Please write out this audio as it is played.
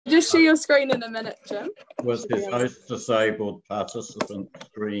just share your screen in a minute, Jim? Was his host disabled participant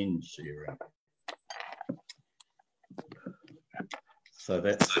screen sharing? So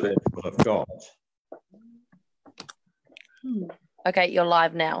that's what I've got. Okay, you're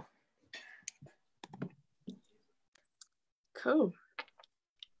live now. Cool.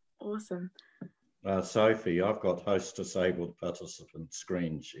 Awesome. Sophie, I've got host disabled participant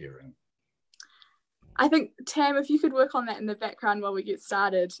screen sharing. I think, Tam, if you could work on that in the background while we get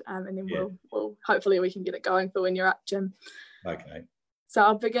started, and then we'll hopefully we can get it going for when you're up, Jim. Okay. So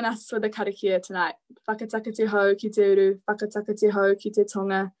I'll begin us with the karakia tonight. Whakataka te hau ki te uru, whakataka te hau ki te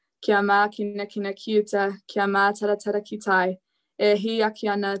tonga, kia mā kina kina ki uta, kia mā taratara ki tai, e hi aki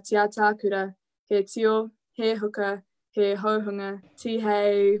ana te atākura, he tio, he huka, he hauhunga, ti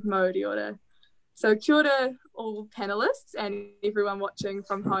hei mauri ora. So kia ora all panellists and everyone watching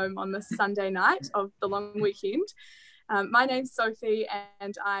from home on this Sunday night of the long weekend. My name's Sophie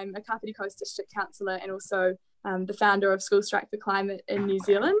and I'm a Kāpiti Coast District Councillor and also the founder of School Strike for Climate in New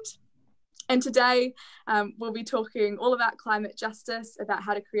Zealand. And today we'll be talking all about climate justice, about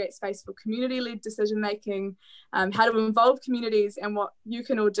how to create space for community-led decision-making, how to involve communities and what you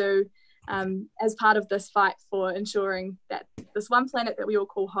can all do as part of this fight for ensuring that this one planet that we all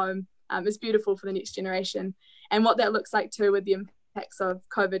call home is beautiful for the next generation, and what that looks like too with the impacts of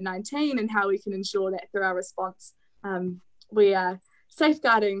COVID-19 and how we can ensure that through our response we are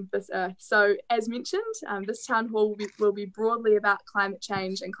safeguarding this earth. So as mentioned, this town hall will be broadly about climate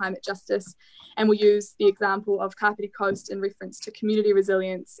change and climate justice, and we'll use the example of Kāpiti Coast in reference to community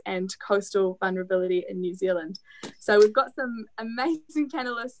resilience and coastal vulnerability in New Zealand. So we've got some amazing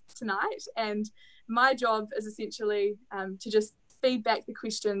panellists tonight, and my job is essentially to just feed back the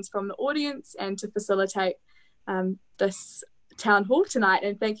questions from the audience and to facilitate this town hall tonight.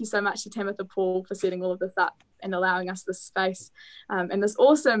 And thank you so much to Tamatha Paul for setting all of this up and allowing us this space and this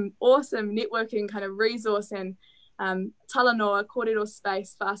awesome networking kind of resource and talanoa kōrero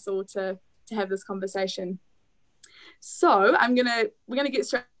space for us all to have this conversation. So we're gonna get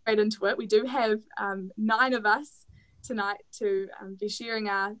straight into it. We do have 9 of us tonight to be sharing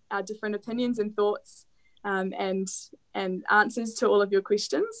our different opinions and thoughts and answers to all of your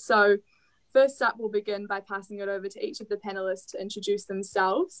questions. So first up, we'll begin by passing it over to each of the panellists to introduce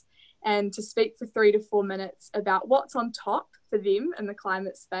themselves and to speak for 3 to 4 minutes about what's on top for them in the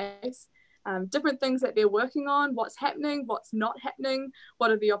climate space, different things that they're working on, what's happening, what's not happening, what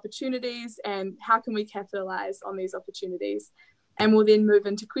are the opportunities, and how can we capitalise on these opportunities. And we'll then move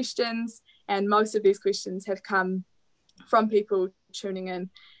into questions, and most of these questions have come from people tuning in,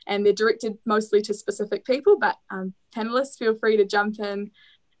 and they're directed mostly to specific people, but panellists, feel free to jump in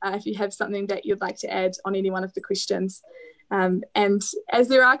if you have something that you'd like to add on any one of the questions. And as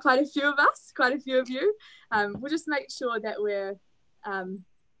there are quite a few of us, quite a few of you, we'll just make sure that we're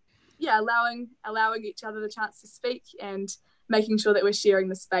allowing each other the chance to speak and making sure that we're sharing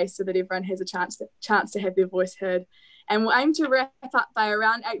the space so that everyone has a chance to have their voice heard. And we'll aim to wrap up by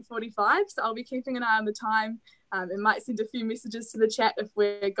around 8:45, so I'll be keeping an eye on the time. And might send a few messages to the chat if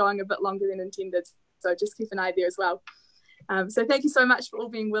we're going a bit longer than intended. So just keep an eye there as well. So thank you so much for all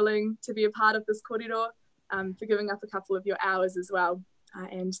being willing to be a part of this kōrero, for giving up a couple of your hours as well.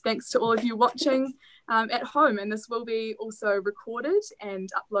 And thanks to all of you watching at home. And this will be also recorded and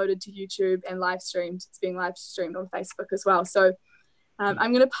uploaded to YouTube and live streamed. It's being live streamed on Facebook as well. So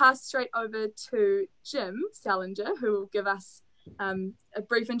I'm going to pass straight over to Jim Salinger, who will give us a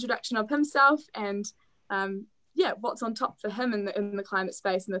brief introduction of himself and what's on top for him in the climate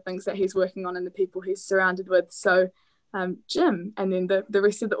space and the things that he's working on and the people he's surrounded with. So Jim, and then the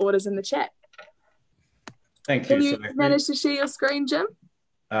rest of the orders in the chat. Thank you. Can you manage to share your screen, Jim?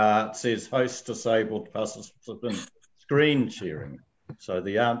 It says host disabled participant screen sharing. So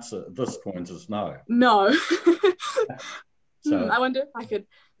the answer at this point is no. No. So, I wonder if I could.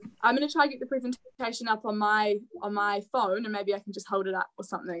 I'm going to try to get the presentation up on my phone, and maybe I can just hold it up or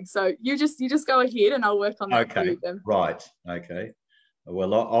something. So you just go ahead, and I'll work on that. Okay. Right. Okay.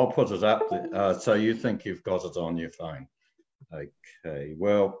 Well, I'll put it up. So you think you've got it on your phone? Okay.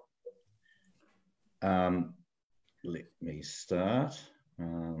 Well, let me start.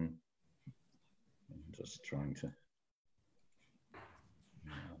 I'm just trying to.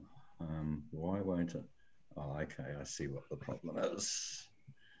 Why won't it? Oh, okay. I see what the problem is.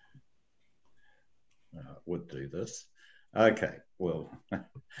 Would do this. Okay, well,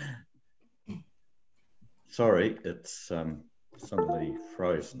 sorry, it's suddenly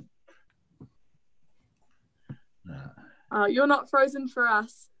frozen. You're not frozen for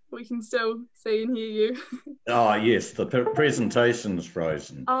us. We can still see and hear you. Oh, yes, the presentation's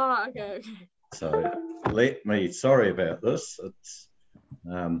frozen. Oh, okay. So let me, sorry about this. It's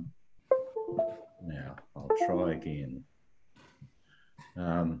Now, I'll try again.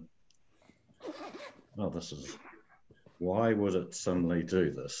 This is, why would it suddenly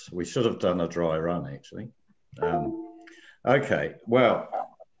do this? We should have done a dry run, actually. Okay, well,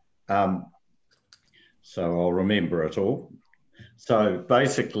 so I'll remember it all. So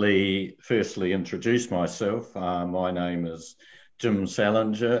basically, firstly, introduce myself. My name is Jim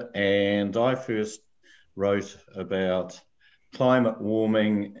Salinger, and I first wrote about climate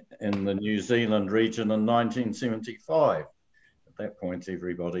warming in the New Zealand region in 1975. At that point,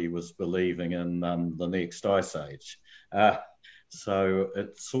 everybody was believing in the next ice age. So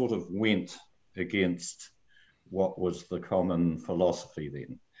it sort of went against what was the common philosophy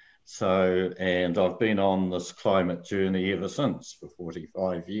then. So, and I've been on this climate journey ever since for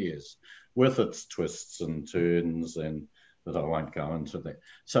 45 years with its twists and turns, and but I won't go into that.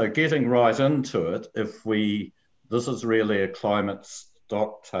 So getting right into it, this is really a climate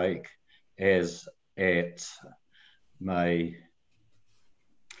stock take as at May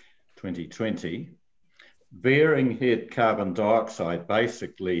 2020. Bearing head carbon dioxide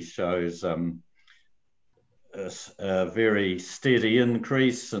basically shows a very steady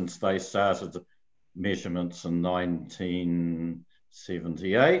increase since they started measurements in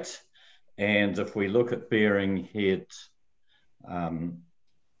 1978. And if we look at bearing head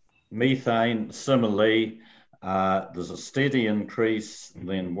methane, similarly, there's a steady increase.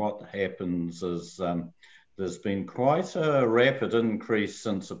 Then what happens is there's been quite a rapid increase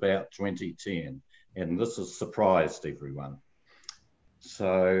since about 2010, and this has surprised everyone.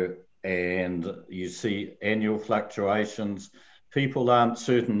 So, and you see annual fluctuations. People aren't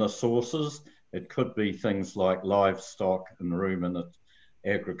certain the sources. It could be things like livestock and ruminant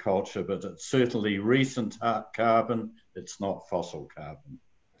agriculture, but it's certainly recent carbon. It's not fossil carbon.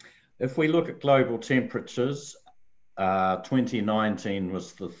 If we look at global temperatures, 2019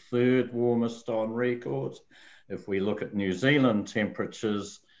 was the third warmest on record. If we look at New Zealand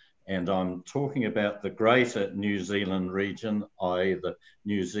temperatures, and I'm talking about the greater New Zealand region, i.e. the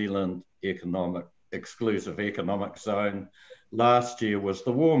New Zealand exclusive economic zone, last year was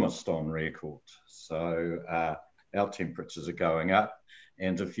the warmest on record. So our temperatures are going up.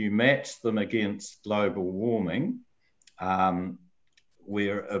 And if you match them against global warming,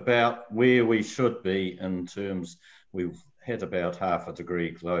 we're about where we should be in terms, we've had about 0.5 degree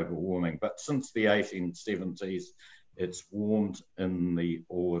global warming, but since the 1870s, it's warmed in the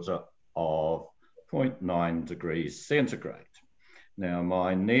order of 0.9 degrees centigrade. Now,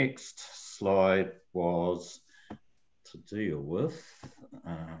 my next slide was to deal with,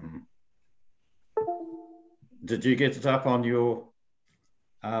 did you get it up on your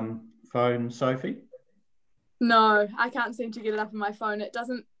phone, Sophie? No, I can't seem to get it up on my phone. It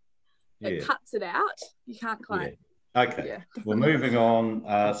doesn't, it cuts it out. You can't quite. Yeah. Okay, well, moving on.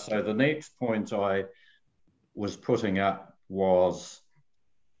 So the next point I was putting up was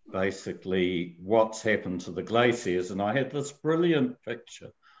basically what's happened to the glaciers. And I had this brilliant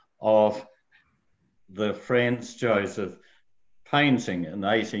picture of the Franz Joseph painting in the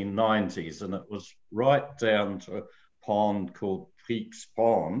 1890s. And it was right down to a pond called Peaks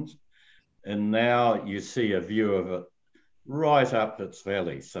Pond. And now you see a view of it right up its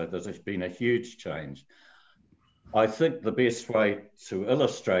valley. So there's been a huge change. I think the best way to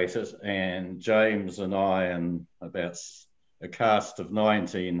illustrate it, and James and I and about a cast of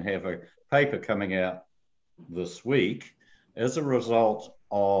 19 have a paper coming out this week. As a result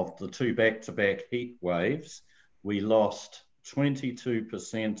of the two back-to-back heat waves, we lost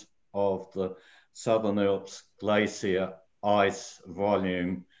 22% of the Southern Alps glacier ice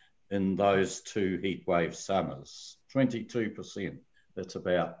volume in those two heat wave summers. 22%, that's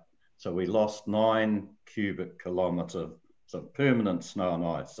about, so we lost 9 cubic kilometres of permanent snow and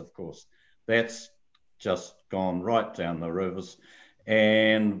ice, of course. That's just gone right down the rivers.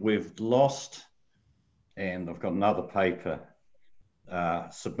 And we've lost, and I've got another paper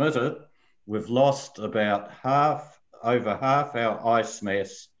submitted, we've lost about over half our ice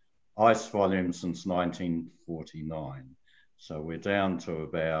mass, ice volume since 1949. So we're down to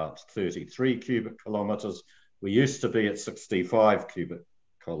about 33 cubic kilometres. We used to be at 65 cubic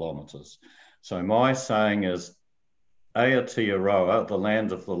kilometres. So my saying is Aotearoa, the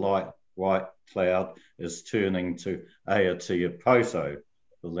land of the light white cloud, is turning to Aotearoa,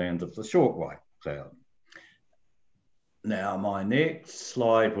 the land of the short white cloud. Now, my next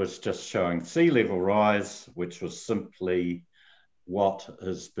slide was just showing sea level rise, which was simply what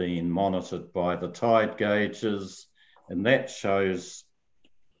has been monitored by the tide gauges, and that shows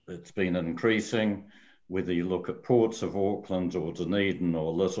it's been increasing, whether you look at ports of Auckland or Dunedin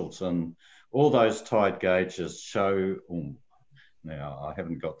or Lyttelton, all those tide gauges show Now, I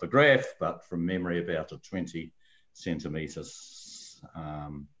haven't got the graph, but from memory, about a 20 centimetres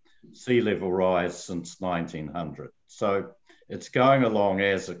sea level rise since 1900. So it's going along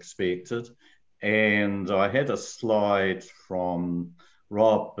as expected. And I had a slide from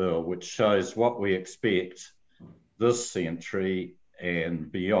Rob Bill, which shows what we expect this century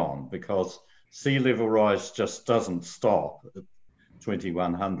and beyond, because sea level rise just doesn't stop at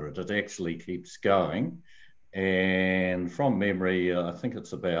 2100. It actually keeps going. And from memory, I think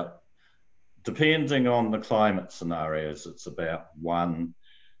it's about, depending on the climate scenarios, it's about 1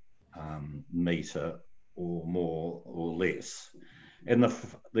 metre or more or less. And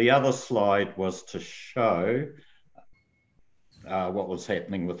the other slide was to show what was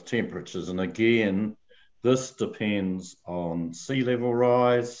happening with temperatures. And again, this depends on sea level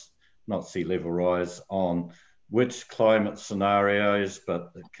rise, not sea level rise, on which climate scenarios,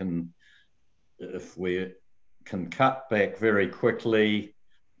 but it can, if we can cut back very quickly,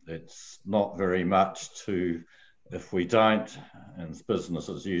 it's not very much to, if we don't, and it's business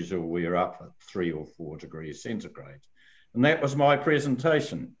as usual, we're up at 3 or 4 degrees centigrade. And that was my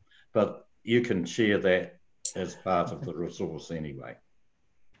presentation, but you can share that as part of the resource anyway.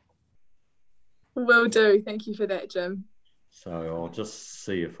 Will do. Thank you for that, Jim. So I'll just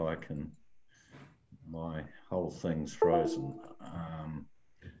see if I can, my whole thing's frozen.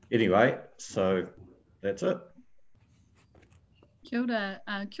 Anyway, so that's it. Kia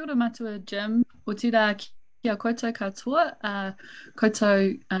ora matua, Jim. O tira kia koutou katoa,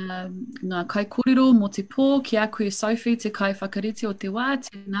 koutou ngā kai kōrero mō te pō, ki a koe Sophie, te kai whakarite o te wā,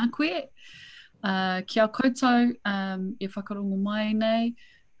 tēnā koe. Kia koutou e whakarongo mai nei,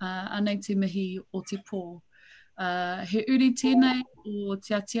 anei te mihi o te pō. He uri tēnei o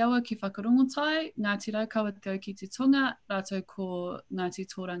te Ātiawa ki Whakarongotai, Ngāti Raukawa te au ki te tonga, rātou ko Ngāti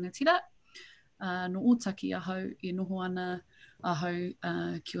Tōrangatira, no Otaki ahau e noho ana ahau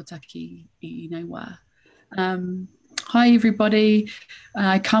ki Otaki I nei wā. Hi everybody,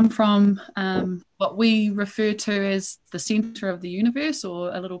 I come from what we refer to as the centre of the universe,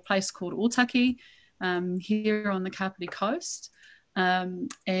 or a little place called Otaki, here on the Kāpiti coast.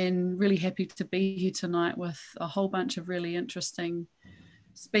 And really happy to be here tonight with a whole bunch of really interesting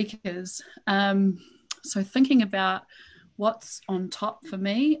speakers. So thinking about what's on top for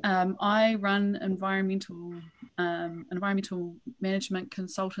me, I run environmental management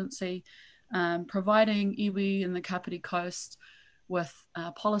consultancy, providing iwi in the Kapiti Coast with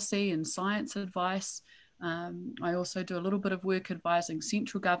policy and science advice. I also do a little bit of work advising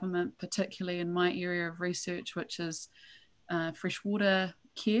central government, particularly in my area of research, which is freshwater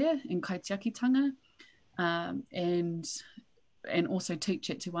care in kaitiakitanga, and also teach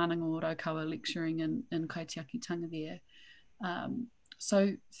at Te Wānanga o Raukawa, lecturing in kaitiakitanga there.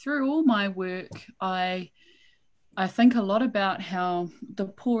 So through all my work, I think a lot about how the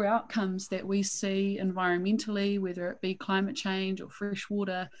poor outcomes that we see environmentally, whether it be climate change or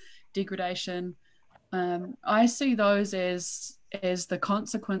freshwater degradation, I see those as the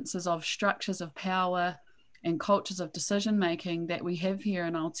consequences of structures of power and cultures of decision making that we have here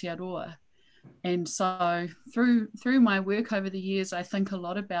in Aotearoa. And so through my work over the years, I think a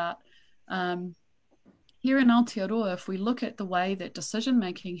lot about here in Aotearoa, if we look at the way that decision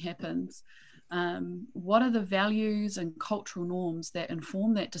making happens, what are the values and cultural norms that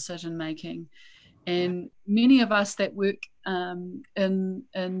inform that decision making? And many of us that work in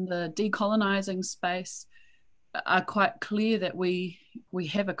the decolonising space are quite clear that we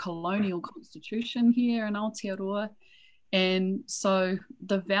have a colonial constitution here in Aotearoa, and so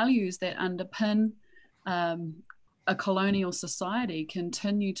the values that underpin a colonial society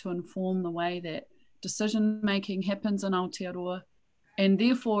continue to inform the way that decision making happens in Aotearoa, and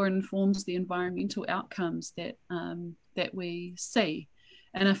therefore informs the environmental outcomes that that we see.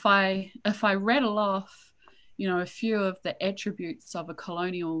 And if I rattle off, a few of the attributes of a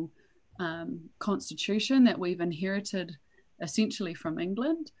colonial constitution that we've inherited essentially from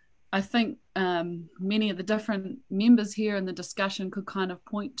England, I think many of the different members here in the discussion could kind of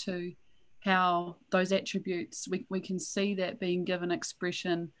point to how those attributes, we can see that being given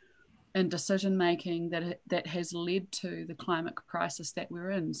expression in decision making that has led to the climate crisis that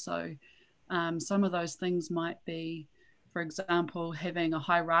we're in. So some of those things might be, for example, having a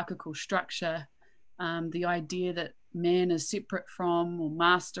hierarchical structure, the idea that man is separate from or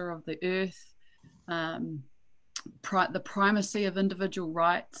master of the earth, the primacy of individual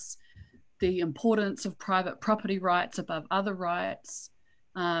rights, the importance of private property rights above other rights,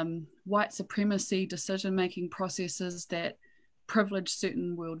 white supremacy decision-making processes that privilege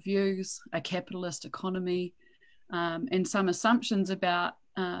certain worldviews, a capitalist economy, and some assumptions about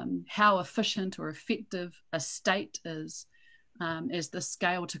how efficient or effective a state is, as the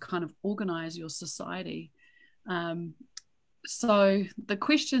scale to kind of organise your society. So the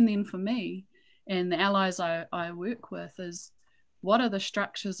question then for me and the allies I work with is, what are the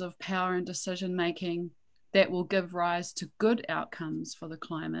structures of power and decision making that will give rise to good outcomes for the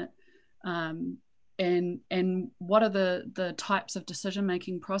climate? And what are the types of decision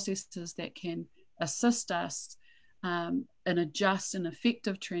making processes that can assist us in a just and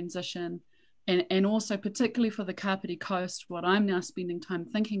effective transition? And also, particularly for the Kāpiti Coast, what I'm now spending time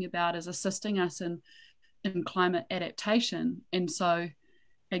thinking about is assisting us in climate adaptation. And so,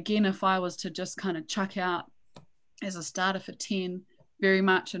 again, if I was to just kind of chuck out as a starter for 10, very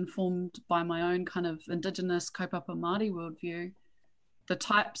much informed by my own kind of Indigenous kaupapa Māori worldview, the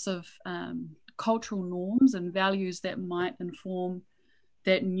types of cultural norms and values that might inform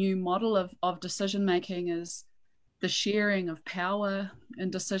that new model of decision making is the sharing of power in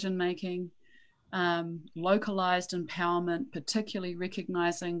decision making, localized empowerment, particularly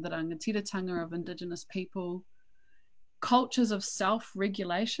recognizing the rangatiratanga of Indigenous people, cultures of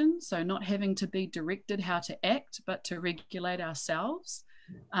self-regulation, so not having to be directed how to act, but to regulate ourselves,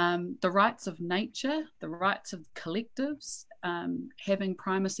 the rights of nature, the rights of collectives, having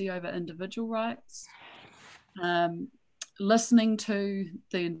primacy over individual rights, listening to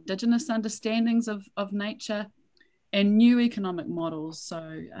the Indigenous understandings of nature, and new economic models.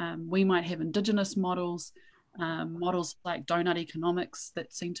 So we might have Indigenous models, models like donut economics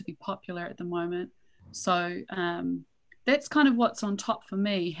that seem to be popular at the moment. So that's kind of what's on top for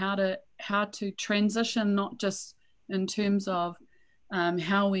me, how to transition, not just in terms of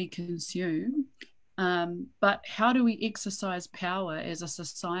how we consume, but how do we exercise power as a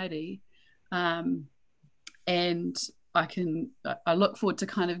society? And I look forward to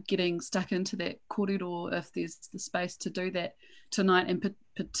kind of getting stuck into that kōrero if there's the space to do that tonight, and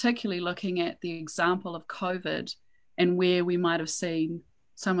particularly looking at the example of COVID and where we might have seen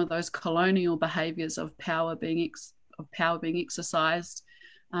some of those colonial behaviours of power being exercised,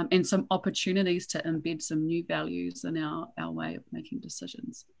 and some opportunities to embed some new values in our way of making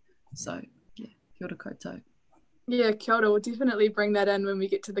decisions. So yeah, kia ora koutou. Yeah, kia ora. We'll definitely bring that in when we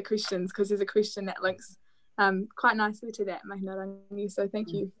get to the questions, because there's a question that links quite nicely to that, Mahina-a-rangi. So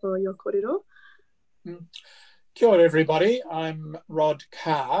thank you for your kōrero. Kia ora, everybody. I'm Rod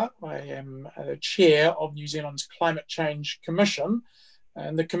Carr. I am the chair of New Zealand's Climate Change Commission,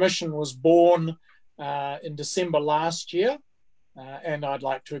 and the commission was born in December last year, and I'd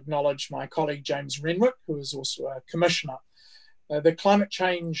like to acknowledge my colleague James Renwick, who is also a commissioner. The Climate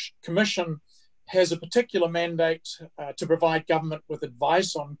Change Commission has a particular mandate to provide government with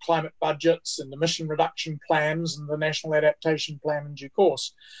advice on climate budgets and emission reduction plans and the National Adaptation Plan in due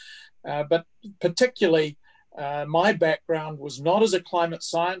course. But particularly, my background was not as a climate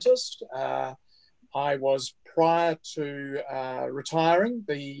scientist. I was, prior to retiring,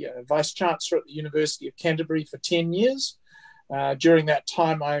 the Vice-Chancellor at the University of Canterbury for 10 years. During that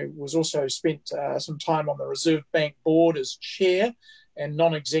time, I was also spent some time on the Reserve Bank Board as chair and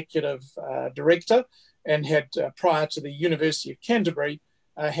non-executive director, and had, prior to the University of Canterbury,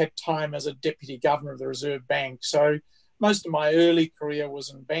 had time as a deputy governor of the Reserve Bank. So most of my early career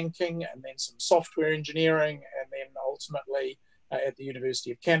was in banking, and then some software engineering, and then ultimately at the University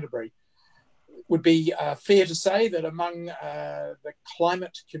of Canterbury. It would be fair to say that among the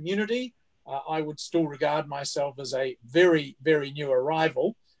climate community, I would still regard myself as a very, very new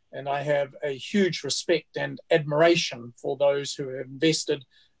arrival, and I have a huge respect and admiration for those who have invested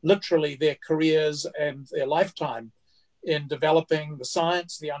literally their careers and their lifetime in developing the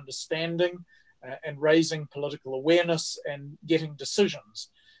science, the understanding, and raising political awareness and getting decisions.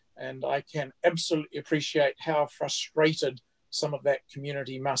 And I can absolutely appreciate how frustrated some of that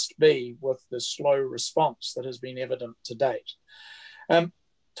community must be with the slow response that has been evident to date.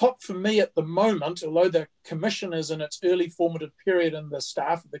 Top for me at the moment, although the Commission is in its early formative period and the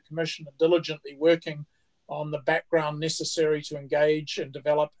staff of the Commission are diligently working on the background necessary to engage and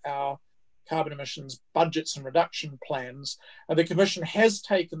develop our carbon emissions budgets and reduction plans, the Commission has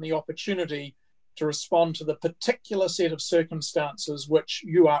taken the opportunity to respond to the particular set of circumstances which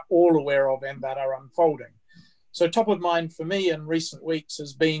you are all aware of and that are unfolding. So top of mind for me in recent weeks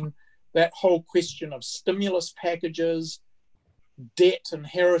has been that whole question of stimulus packages, debt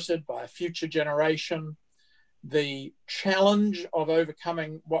inherited by a future generation, the challenge of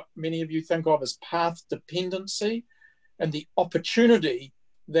overcoming what many of you think of as path dependency, and the opportunity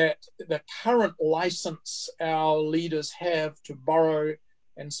that the current license our leaders have to borrow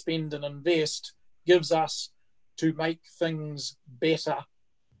and spend and invest gives us to make things better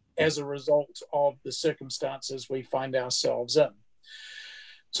as a result of the circumstances we find ourselves in.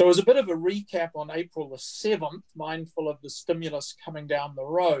 So as a bit of a recap, on April the 7th, mindful of the stimulus coming down the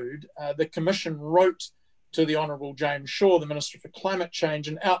road, the Commission wrote to the Honourable James Shaw, the Minister for Climate Change,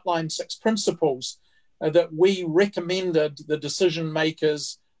 and outlined 6 principles that we recommended the decision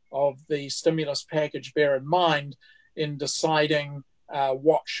makers of the stimulus package bear in mind in deciding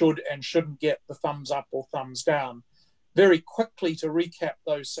what should and shouldn't get the thumbs up or thumbs down. Very quickly, to recap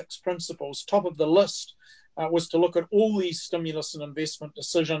those 6 principles, top of the list was to look at all these stimulus and investment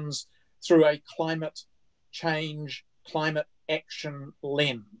decisions through a climate change, climate action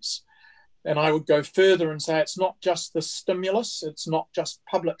lens. And I would go further and say it's not just the stimulus, it's not just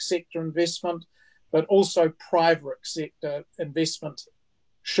public sector investment, but also private sector investment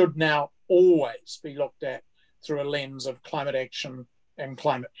should now always be looked at through a lens of climate action and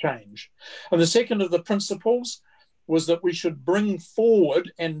climate change. And the second of the principles was that we should bring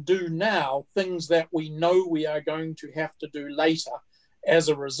forward and do now things that we know we are going to have to do later as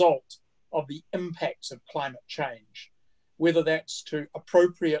a result of the impacts of climate change, whether that's to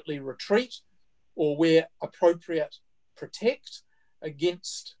appropriately retreat or where appropriate protect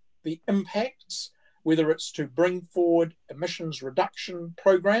against the impacts, whether it's to bring forward emissions reduction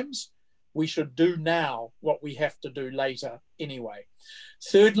programs. We should do now what we have to do later anyway.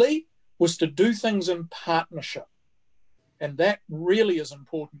 Thirdly, was to do things in partnership. And that really is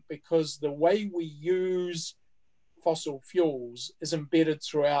important because the way we use fossil fuels is embedded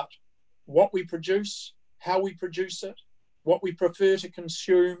throughout what we produce, how we produce it, what we prefer to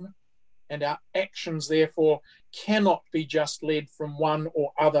consume, and our actions, therefore, cannot be just led from one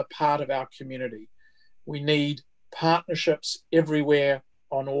or other part of our community. We need partnerships everywhere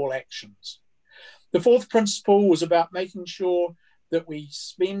on all actions. The fourth principle was about making sure that we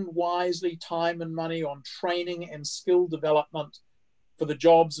spend wisely time and money on training and skill development for the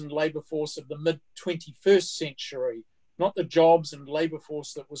jobs and labour force of the mid-21st century, not the jobs and labour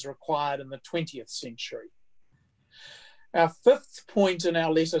force that was required in the 20th century. Our fifth point in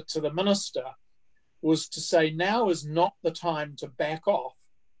our letter to the Minister was to say now is not the time to back off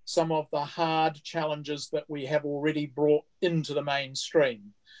some of the hard challenges that we have already brought into the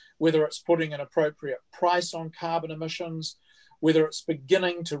mainstream, whether it's putting an appropriate price on carbon emissions, whether it's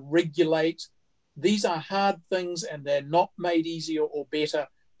beginning to regulate. These are hard things and they're not made easier or better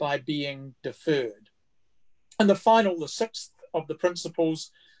by being deferred. And the sixth of the principles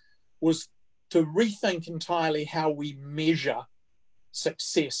was to rethink entirely how we measure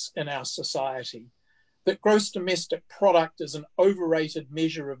success in our society. That gross domestic product is an overrated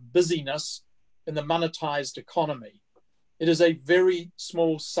measure of busyness in the monetised economy. It is a very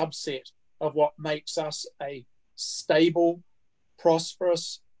small subset of what makes us a stable,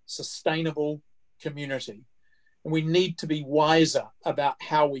 prosperous, sustainable community. And we need to be wiser about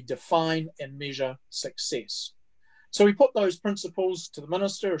how we define and measure success. So we put those principles to the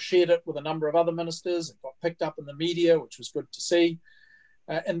Minister, shared it with a number of other ministers. It got picked up in the media, which was good to see.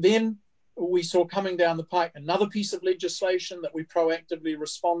 And then we saw coming down the pike another piece of legislation that we proactively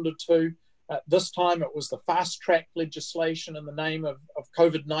responded to. This time it was the fast-track legislation in the name of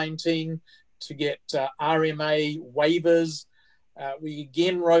COVID-19 to get RMA waivers. We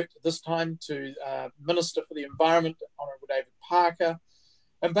again wrote this time to Minister for the Environment, Honourable David Parker.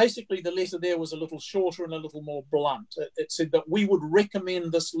 And basically the letter there was a little shorter and a little more blunt. It said that we would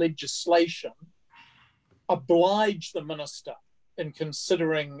recommend this legislation oblige the Minister in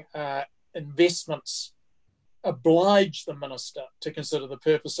considering investments, oblige the Minister to consider the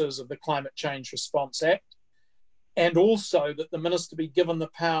purposes of the Climate Change Response Act, and also that the Minister be given the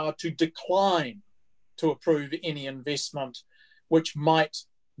power to decline to approve any investment which might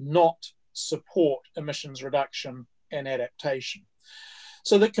not support emissions reduction and adaptation.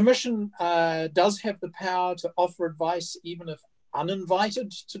 So the Commission does have the power to offer advice, even if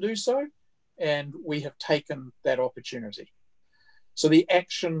uninvited to do so, and we have taken that opportunity. So the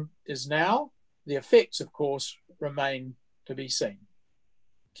action is now. The effects, of course, remain to be seen.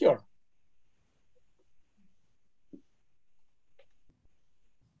 Kia ora.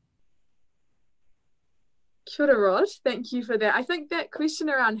 Kia ora, Rod. Thank you for that. I think that question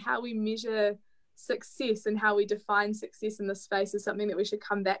around how we measure success and how we define success in this space is something that we should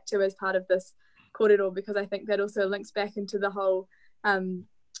come back to as part of this kōrero, because I think that also links back into the whole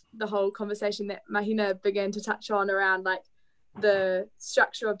conversation that Mahina began to touch on around like the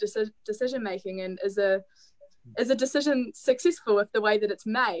structure of decision making, and is a decision successful if the way that it's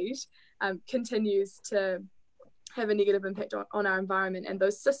made continues to have a negative impact on our environment, and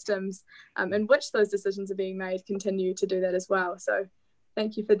those systems in which those decisions are being made continue to do that as well. So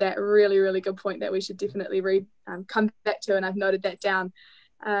thank you for that really, really good point that we should definitely come back to, and I've noted that down.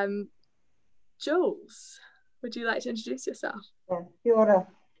 Jules, would you like to introduce yourself? Yeah, kia ora.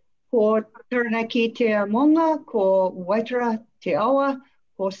 ko Taranaki te Monga, ko Waitara te Awa,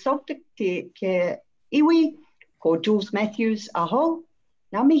 ko Celtic ke iwi, ko Jules Matthews aho,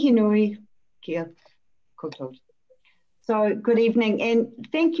 ngā mihi nui kia koutou. So good evening, and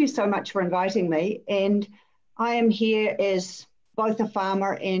thank you so much for inviting me. And I am here as both a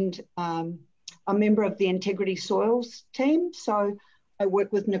farmer and a member of the Integrity Soils team. So I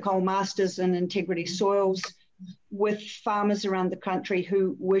work with Nicole Masters in Integrity Soils with farmers around the country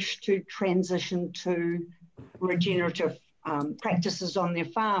who wish to transition to regenerative practices on their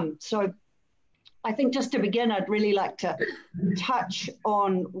farm. So I think just to begin, I'd really like to touch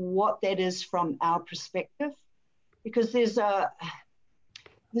on what that is from our perspective, because there's a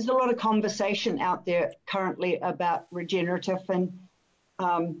lot of conversation out there currently about regenerative. And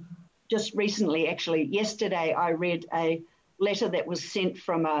just recently, actually, yesterday, I read a letter that was sent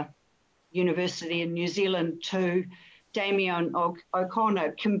from a university in New Zealand to Damien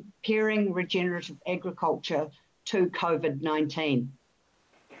O'Connor comparing regenerative agriculture to COVID-19.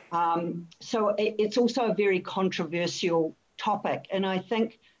 So it's also a very controversial topic. And I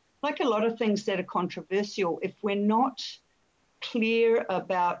think, like a lot of things that are controversial, if we're not clear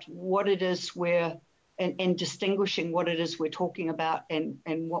about what it is and distinguishing what it is we're talking about and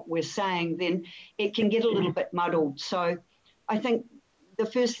what we're saying, then it can get a little bit muddled. So I think the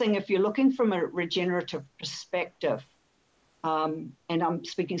first thing, if you're looking from a regenerative perspective, and I'm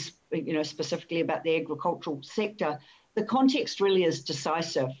speaking specifically about the agricultural sector, the context really is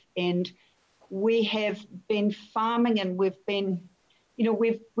decisive. And we have been farming, and we've been,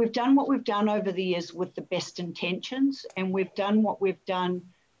 we've done what we've done over the years with the best intentions, and we've done what we've done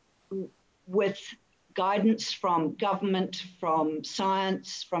with guidance from government, from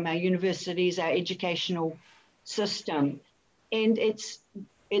science, from our universities, our educational system. And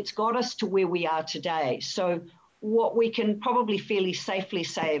it's got us to where we are today. So what we can probably fairly safely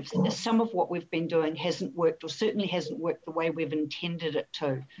say is some of what we've been doing hasn't worked, or certainly hasn't worked the way we've intended it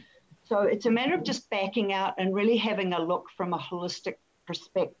to. So it's a matter of just backing out and really having a look from a holistic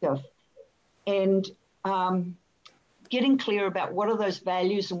perspective, and getting clear about what are those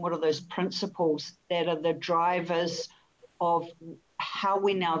values and what are those principles that are the drivers of how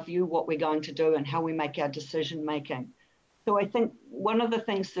we now view what we're going to do and how we make our decision making. So I think one of the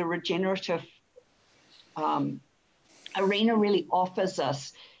things the regenerative arena really offers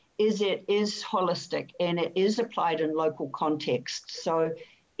us is it is holistic and it is applied in local context. So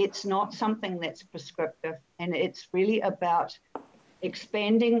it's not something that's prescriptive, and it's really about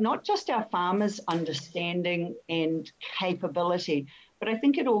expanding not just our farmers' understanding and capability, but I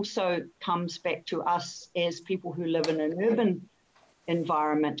think it also comes back to us as people who live in an urban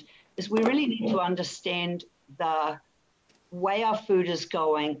environment, is we really need to understand the way our food is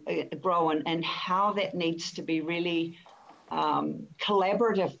growing, and how that needs to be really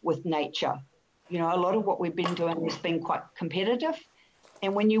collaborative with nature. A lot of what we've been doing has been quite competitive.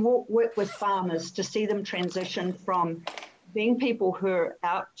 And when you work with farmers, to see them transition from being people who are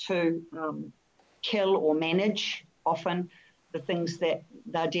out to kill or manage often the things that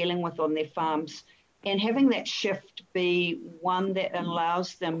they're dealing with on their farms, and having that shift be one that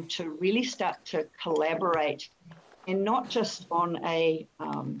allows them to really start to collaborate, and not just on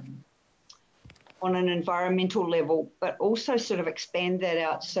an environmental level, but also sort of expand that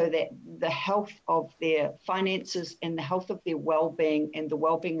out so that the health of their finances and the health of their well-being and the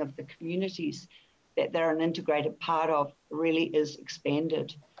well-being of the communities that they're an integrated part of really is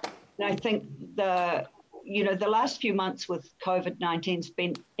expanded. And I think the last few months with COVID-19 has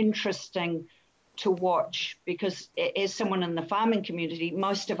been interesting to watch, because as someone in the farming community,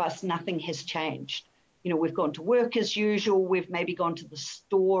 most of us, nothing has changed. We've gone to work as usual. We've maybe gone to the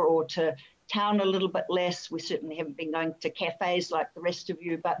store or to town a little bit less. We certainly haven't been going to cafes like the rest of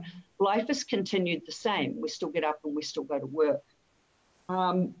you, but life has continued the same. We still get up and we still go to work.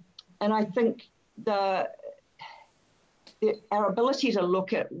 And I think our ability to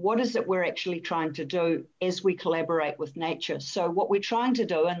look at what is it we're actually trying to do as we collaborate with nature. So what we're trying to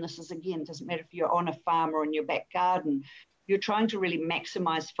do, and this is, again, doesn't matter if you're on a farm or in your back garden, you're trying to really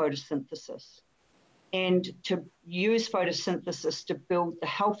maximize photosynthesis, and to use photosynthesis to build the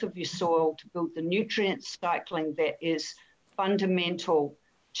health of your soil, to build the nutrient cycling that is fundamental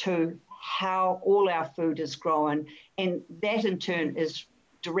to how all our food is grown. And that in turn is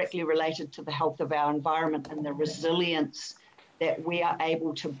directly related to the health of our environment and the resilience that we are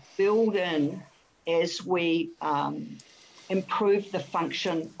able to build in as we improve the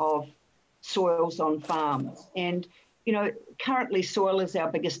function of soils on farms. And currently soil is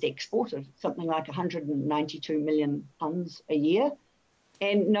our biggest exporter, something like 192 million tonnes a year,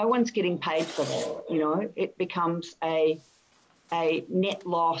 and no one's getting paid for that. It becomes a a net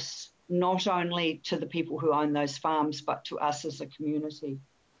loss, not only to the people who own those farms, but to us as a community.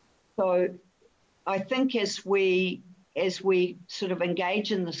 So I think as we sort of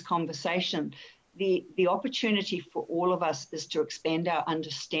engage in this conversation, the opportunity for all of us is to expand our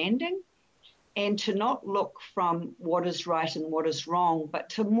understanding and to not look from what is right and what is wrong, but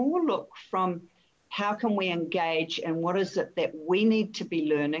to more look from how can we engage and what is it that we need to be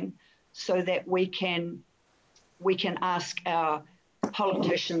learning so that we can ask our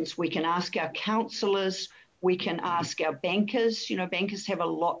politicians, we can ask our councillors, we can ask our bankers. You know, bankers have a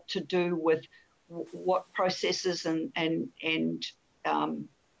lot to do with what processes and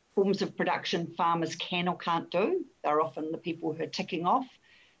forms of production farmers can or can't do. They're often the people who are ticking off.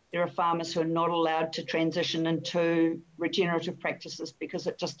 There are farmers who are not allowed to transition into regenerative practices because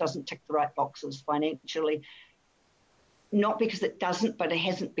it just doesn't tick the right boxes financially. Not because it doesn't, but it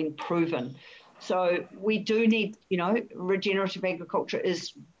hasn't been proven. So we do need, you know, regenerative agriculture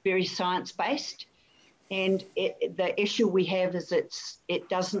is very science-based, and the issue we have is it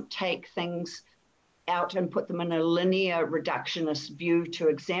doesn't take things out and put them in a linear reductionist view to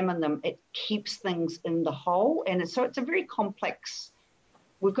examine them. It keeps things in the whole, and so it's a very complex.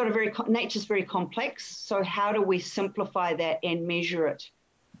 We've got nature's very complex. So how do we simplify that and measure it?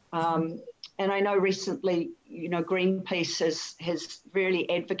 And I know recently, you know, Greenpeace has really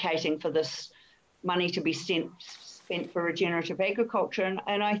advocating for this money to be spent for regenerative agriculture.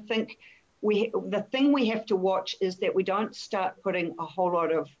 And I think the thing we have to watch is that we don't start putting a whole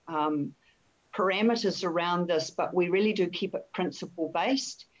lot of parameters around this, but we really do keep it principle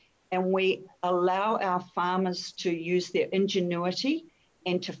based, and we allow our farmers to use their ingenuity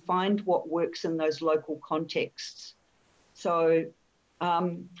and to find what works in those local contexts. So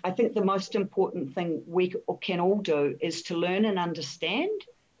I think the most important thing we can all do is to learn and understand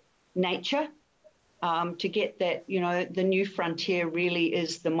nature, to get that, you know, the new frontier really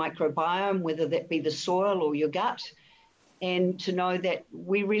is the microbiome, whether that be the soil or your gut, and to know that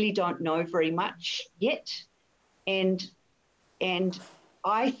we really don't know very much yet. And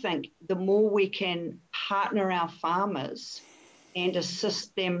I think the more we can partner our farmers and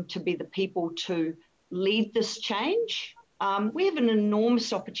assist them to be the people to lead this change, we have an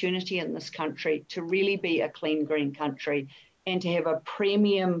enormous opportunity in this country to really be a clean, green country and to have a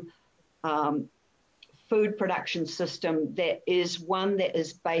premium food production system that is one that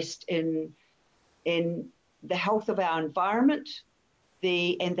is based in the health of our environment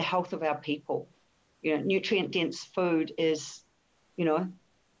and the health of our people. You know, nutrient-dense food is, you know,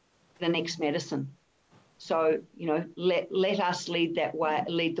 the next medicine. So, you know, let us lead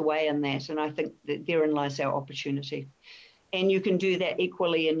the way in that. And I think that therein lies our opportunity. And you can do that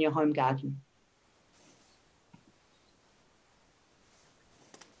equally in your home garden.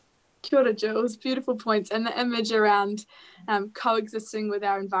 Kia ora, Jules. Beautiful points. And the image around coexisting with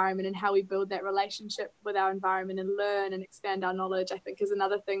our environment and how we build that relationship with our environment and learn and expand our knowledge, I think is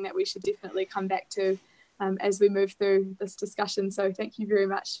another thing that we should definitely come back to as we move through this discussion. So thank you very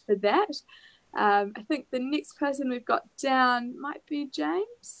much for that. I think the next person we've got down might be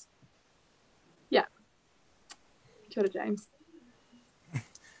James. Yeah. Kia ora, James.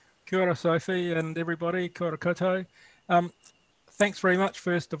 Kia ora, Sophie, and everybody. Kia ora koutou. Thanks very much,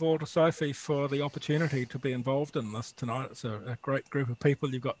 first of all, to Sophie for the opportunity to be involved in this tonight. It's a great group of people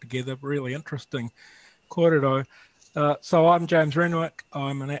you've got together, really interesting kōrero. So I'm James Renwick.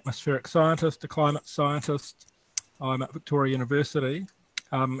 I'm an atmospheric scientist, a climate scientist. I'm at Victoria University.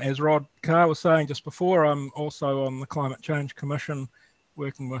 As Rod Carr was saying just before, I'm also on the Climate Change Commission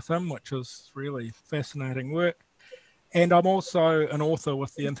working with him, which is really fascinating work. And I'm also an author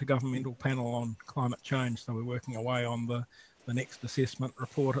with the Intergovernmental Panel on Climate Change. So we're working away on the next assessment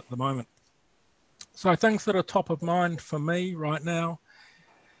report at the moment. So things that are top of mind for me right now,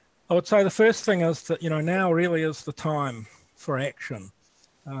 I would say the first thing is that, you know, now really is the time for action.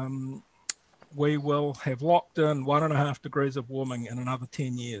 We will have locked in 1.5 degrees of warming in another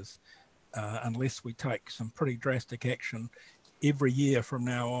 10 years, unless we take some pretty drastic action every year from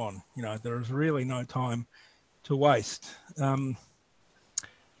now on. You know, there is really no time to waste. And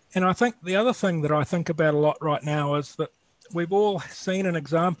I think the other thing that I think about a lot right now is that we've all seen an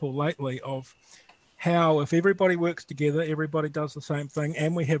example lately of how if everybody works together, everybody does the same thing,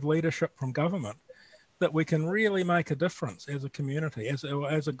 and we have leadership from government, that we can really make a difference as a community, as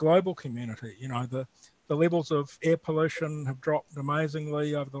a global community. You know, the levels of air pollution have dropped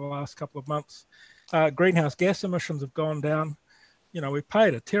amazingly over the last couple of months. Greenhouse gas emissions have gone down. You know, we've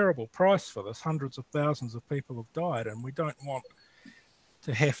paid a terrible price for this. Hundreds of thousands of people have died, and we don't want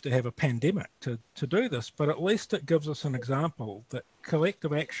to have a pandemic to do this, but at least it gives us an example that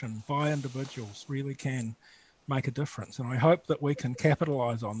collective action by individuals really can make a difference. And I hope that we can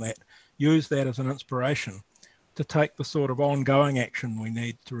capitalise on that, use that as an inspiration to take the sort of ongoing action we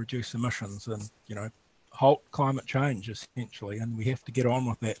need to reduce emissions and, you know, halt climate change essentially. And we have to get on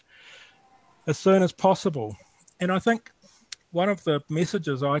with that as soon as possible. And I think one of the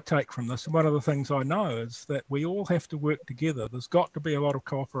messages I take from this, and one of the things I know, is that we all have to work together. There's got to be a lot of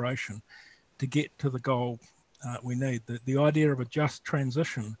cooperation to get to the goal we need. The idea of a just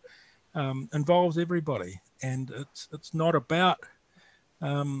transition involves everybody, and it's not about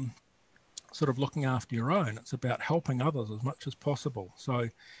sort of looking after your own. It's about helping others as much as possible. So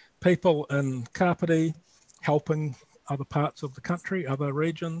people in Kāpiti helping other parts of the country, other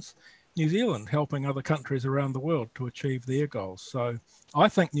regions, New Zealand helping other countries around the world to achieve their goals. So I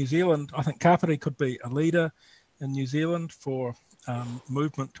think Kāpiti could be a leader in New Zealand for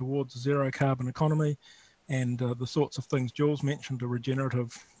movement towards a zero carbon economy, and the sorts of things Jules mentioned, a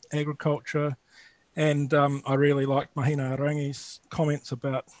regenerative agriculture. And I really liked Mahina-a-rangi's comments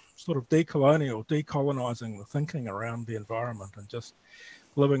about sort of decolonising the thinking around the environment and just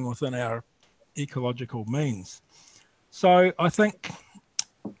living within our ecological means. So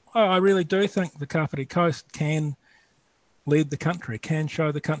I really do think the Kāpiti Coast can lead the country, can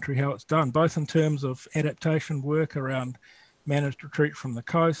show the country how it's done, both in terms of adaptation work around managed retreat from the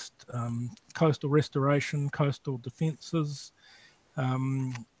coast, coastal restoration, coastal defences,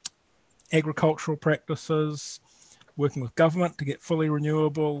 agricultural practices, working with government to get fully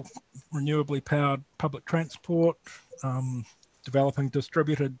renewably powered public transport, developing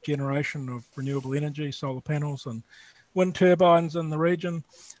distributed generation of renewable energy, solar panels and wind turbines in the region.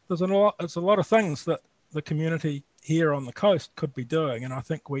 There's a lot of things that the community here on the coast could be doing, and I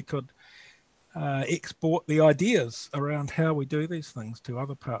think we could export the ideas around how we do these things to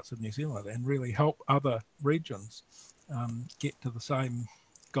other parts of New Zealand and really help other regions get to the same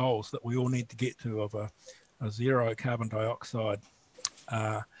goals that we all need to get to of a zero carbon dioxide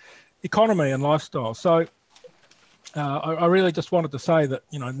economy and lifestyle. So I really just wanted to say that,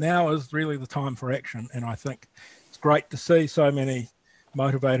 you know, now is really the time for action, and I think it's great to see so many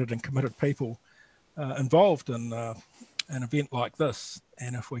motivated and committed people involved in an event like this.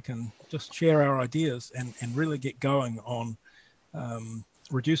 And if we can just share our ideas and really get going on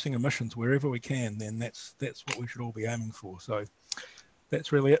reducing emissions wherever we can, then that's what we should all be aiming for. So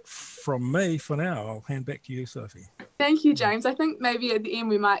that's really it from me for now. I'll hand back to you, Sophie. Thank you, James. I think maybe at the end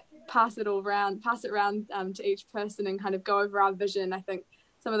we might pass it around to each person and kind of go over our vision. I think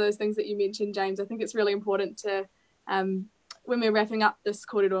some of those things that you mentioned, James, I think it's really important to, when we're wrapping up this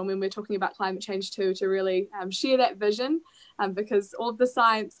kōrero and when we're talking about climate change too, to really share that vision, because all of the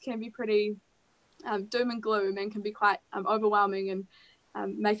science can be pretty doom and gloom and can be quite overwhelming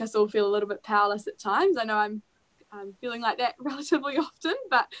and make us all feel a little bit powerless at times. I know I'm feeling like that relatively often,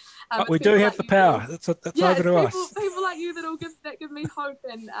 but we do have the power. That's over to us. People like you that give me hope,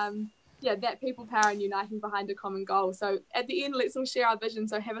 and that people power and uniting behind a common goal. So at the end, let's all share our vision.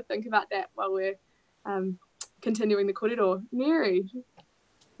 So have a think about that while we're continuing the kōrero. Mary,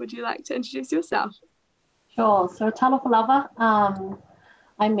 would you like to introduce yourself? Sure. So talofa lava.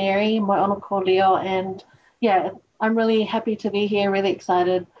 I'm Mary, Moeono-Kolio, and I'm really happy to be here. Really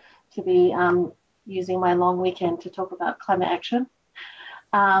excited to be using my long weekend to talk about climate action.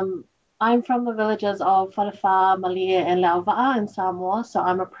 I'm from the villages of Whakawha, Malia and Lauva'a in Samoa, so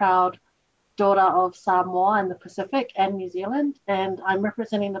I'm a proud daughter of Samoa and the Pacific and New Zealand, and I'm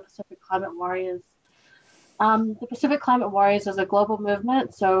representing the Pacific Climate Warriors. The Pacific Climate Warriors is a global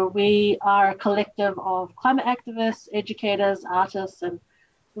movement, so we are a collective of climate activists, educators, artists, and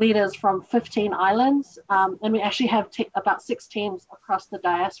leaders from 15 islands, and we actually have about 6 teams across the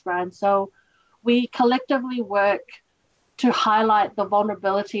diaspora, and so we collectively work to highlight the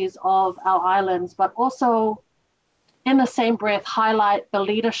vulnerabilities of our islands, but also in the same breath, highlight the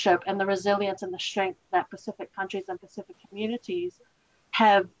leadership and the resilience and the strength that Pacific countries and Pacific communities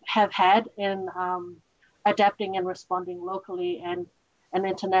have had in adapting and responding locally and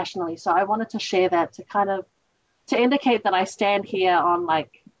internationally. So I wanted to share that to indicate that I stand here on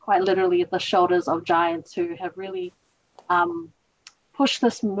quite literally the shoulders of giants who have really pushed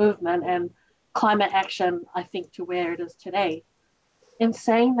this movement and climate action, I think, to where it is today. In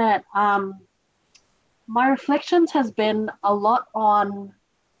saying that, my reflections has been a lot on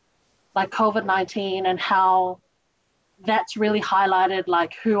COVID-19 and how that's really highlighted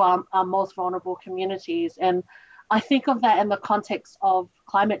who are our most vulnerable communities. And I think of that in the context of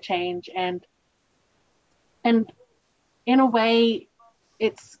climate change, and in a way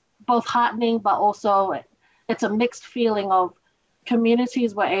it's both heartening, but also it's a mixed feeling of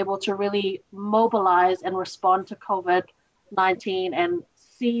communities were able to really mobilize and respond to COVID-19 and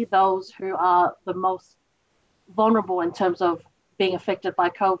see those who are the most vulnerable in terms of being affected by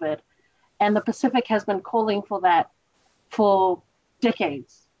COVID. And the Pacific has been calling for that for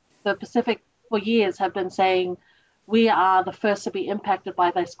decades. The Pacific for years have been saying, we are the first to be impacted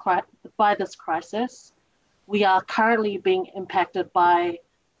by this crisis. We are currently being impacted by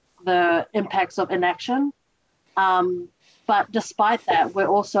the impacts of inaction. But despite that, we're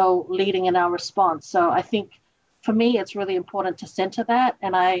also leading in our response. So I think for me, it's really important to center that.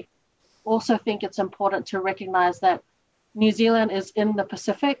 And I also think it's important to recognize that New Zealand is in the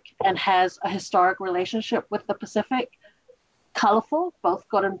Pacific and has a historic relationship with the Pacific, colorful, both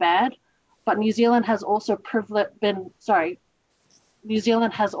good and bad. But New Zealand has also benefited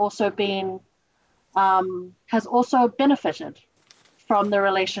from the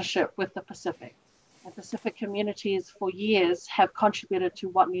relationship with the Pacific. And Pacific communities for years have contributed to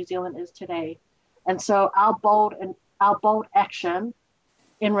what New Zealand is today. And so our bold action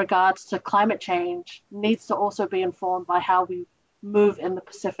in regards to climate change needs to also be informed by how we move in the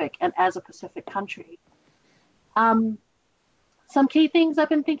Pacific and as a Pacific country. Some key things I've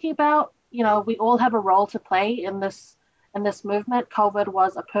been thinking about, we all have a role to play in this movement. COVID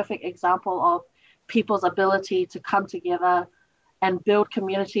was a perfect example of people's ability to come together and build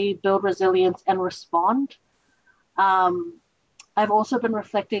community, build resilience, and respond. I've also been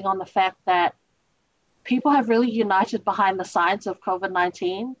reflecting on the fact that people have really united behind the science of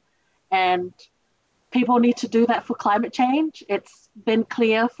COVID-19, and people need to do that for climate change. It's been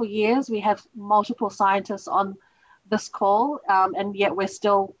clear for years. We have multiple scientists on this call, and yet we're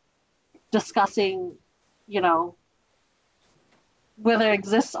still discussing, whether it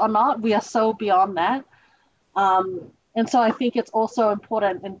exists or not. We are so beyond that. And so I think it's also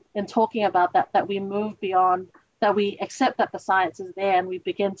important in talking about that we move beyond, that we accept that the science is there and we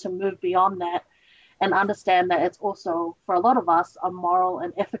begin to move beyond that and understand that it's also, for a lot of us, a moral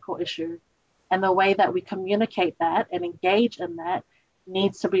and ethical issue. And the way that we communicate that and engage in that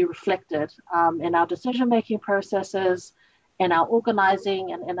needs to be reflected in our decision-making processes, in our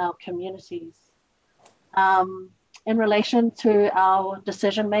organizing, and in our communities. In relation to our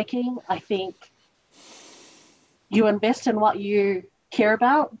decision-making, I think you invest in what you care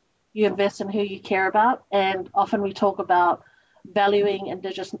about, you invest in who you care about, and often we talk about valuing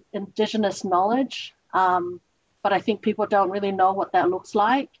indigenous knowledge, but I think people don't really know what that looks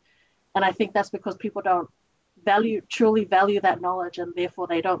like. And I think that's because people don't truly value that knowledge, and therefore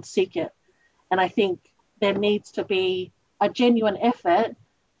they don't seek it. And I think there needs to be a genuine effort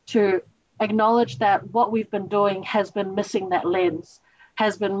to acknowledge that what we've been doing has been missing that lens,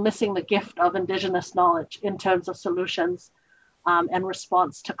 has been missing the gift of indigenous knowledge in terms of solutions and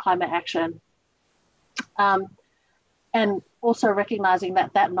response to climate action. And also recognizing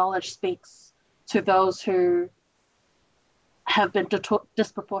that that knowledge speaks to those who have been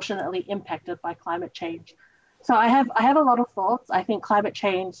disproportionately impacted by climate change. So I have a lot of thoughts. I think climate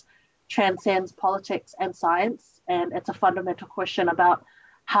change transcends politics and science, and it's a fundamental question about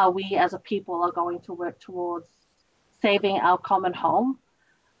how we as a people are going to work towards saving our common home.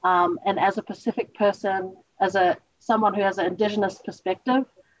 And as a Pacific person, as someone who has an Indigenous perspective,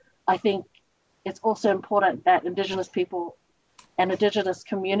 I think it's also important that Indigenous people and Indigenous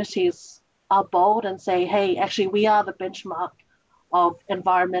communities are bold and say, hey, actually, we are the benchmark of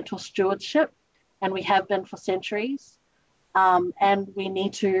environmental stewardship, and we have been for centuries. And we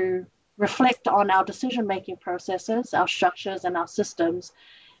need to reflect on our decision-making processes, our structures, and our systems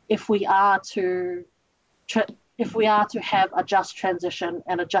if we are to have a just transition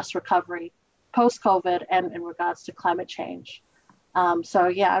and a just recovery post-COVID and in regards to climate change. So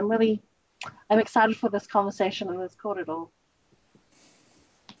yeah, I'm excited for this conversation and this corridor.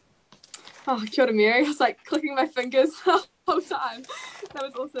 Oh, kia ora, Mary. I was like clicking my fingers the whole time. That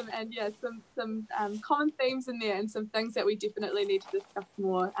was awesome. And yeah, some common themes in there and some things that we definitely need to discuss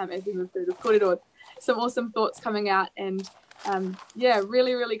more as we move through the corridor. Some awesome thoughts coming out, and yeah,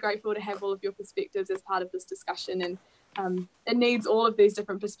 really, really grateful to have all of your perspectives as part of this discussion. And it needs all of these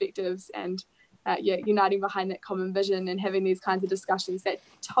different perspectives and yeah, uniting behind that common vision and having these kinds of discussions that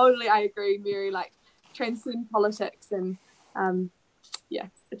totally, I agree, Mary, like transcend politics. And yeah,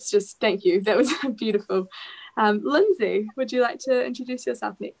 it's just, thank you. That was beautiful. Lyndsey, would you like to introduce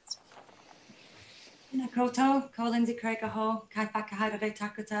yourself next? Nā koutou, ko Lyndsey Craig aho, kai whakahaere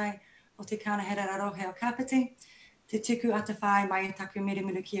takutai o te kānaheraro he o Kāpiti. Te tuku atawhai mai e taku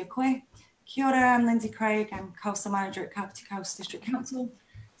mirimuru ki a koe. Kia ora, I'm Lyndsey Craig. I'm Coastal Manager at Kāpiti Coast District Council.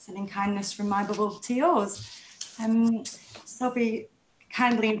 Sending kindness from my bubble to yours. Sophie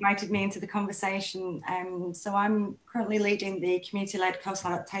kindly invited me into the conversation. So I'm currently leading the community-led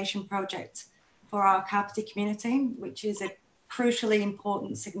coastal adaptation project for our Kāpiti community, which is a crucially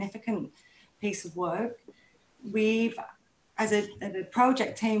important, significant piece of work. we've, as a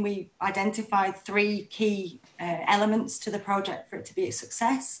project team, we identified 3 key elements to the project for it to be a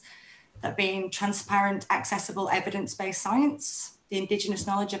success. That being transparent, accessible, evidence-based science, the Indigenous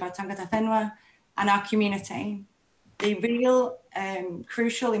knowledge of our tangata whenua, and our community. The real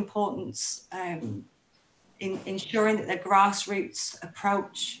crucial importance in ensuring that the grassroots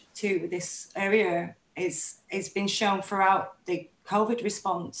approach to this area is been shown throughout the COVID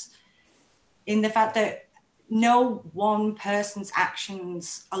response, in the fact that no one person's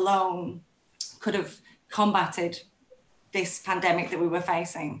actions alone could have combated this pandemic that we were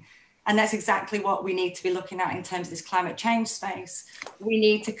facing. And that's exactly what we need to be looking at in terms of this climate change space. We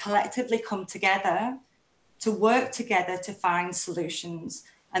need to collectively come together, to work together to find solutions.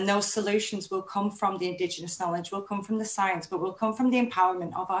 And those solutions will come from the Indigenous knowledge, will come from the science, but will come from the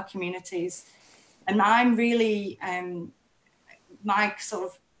empowerment of our communities. And I'm really, my sort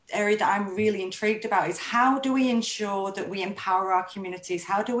of area that I'm really intrigued about is how do we ensure that we empower our communities?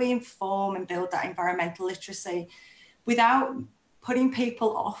 How do we inform and build that environmental literacy without putting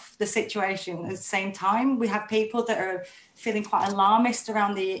people off the situation? At the same time, we have people that are feeling quite alarmist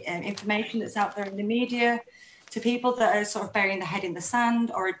around the information that's out there in the media, to people that are sort of burying their head in the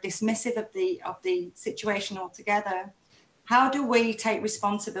sand or dismissive of the situation altogether. How do we take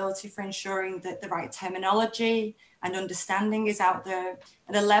responsibility for ensuring that the right terminology and understanding is out there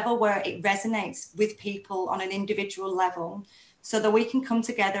at a level where it resonates with people on an individual level, so that we can come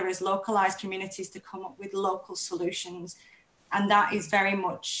together as localized communities to come up with local solutions? And that is very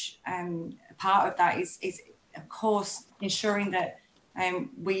much part of that is of course, ensuring that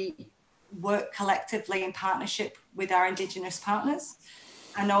we work collectively in partnership with our Indigenous partners,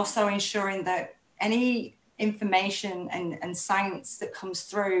 and also ensuring that any information and science that comes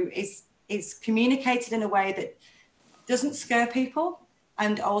through is communicated in a way that doesn't scare people,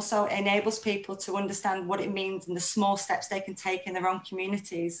 and also enables people to understand what it means and the small steps they can take in their own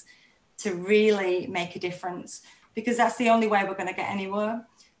communities to really make a difference, because that's the only way we're going to get anywhere.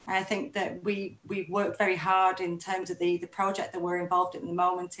 And I think that we work very hard in terms of the project that we're involved in at the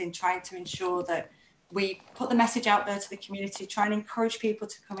moment, in trying to ensure that we put the message out there to the community, try and encourage people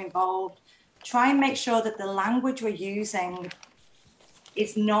to come involved, try and make sure that the language we're using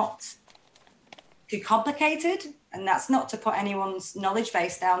is not too complicated. And that's not to put anyone's knowledge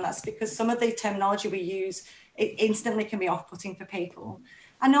base down. That's because some of the terminology we use, it instantly can be off-putting for people.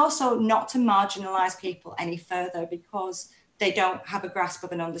 And also not to marginalize people any further because they don't have a grasp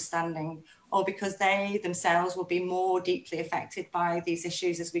of an understanding, or because they themselves will be more deeply affected by these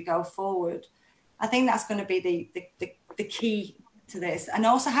issues as we go forward. I think that's going to be the key to this. And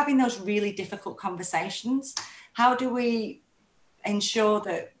also having those really difficult conversations. How do we ensure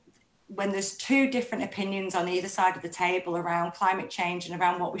that when there's 2 different opinions on either side of the table around climate change and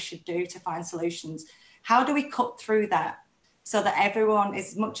around what we should do to find solutions, how do we cut through that so that everyone is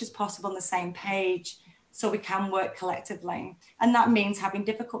as much as possible on the same page, so we can work collectively? And that means having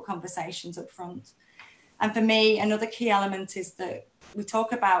difficult conversations up front. And for me, another key element is that we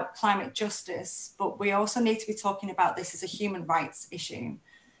talk about climate justice, but we also need to be talking about this as a human rights issue.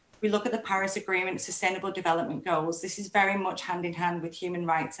 We look at the Paris Agreement, Sustainable Development Goals. This is very much hand in hand with human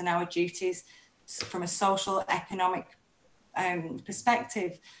rights and our duties from a social, economic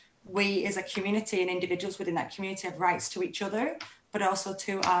perspective. We as a community and individuals within that community have rights to each other, but also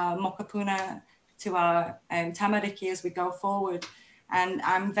to our mokapuna, to our tamariki as we go forward. And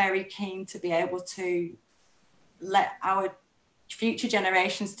I'm very keen to be able to let our future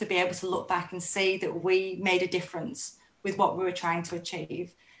generations to be able to look back and see that we made a difference with what we were trying to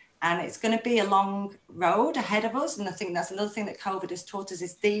achieve. And it's going to be a long road ahead of us. And I think that's another thing that COVID has taught us,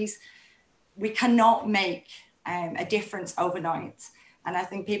 is we cannot make a difference overnight. And I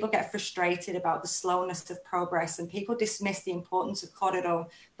think people get frustrated about the slowness of progress, and people dismiss the importance of korero,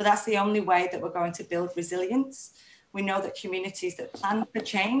 but that's the only way that we're going to build resilience. We know that communities that plan for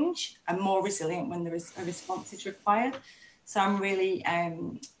change are more resilient when there is a response is required. So I'm really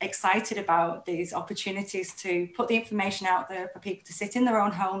excited about these opportunities to put the information out there for people to sit in their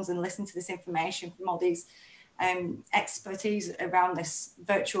own homes and listen to this information from all these expertise around this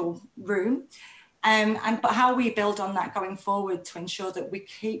virtual room. But how we build on that going forward to ensure that we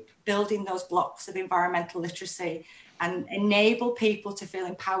keep building those blocks of environmental literacy and enable people to feel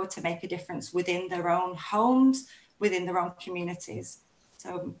empowered to make a difference within their own homes, within their own communities.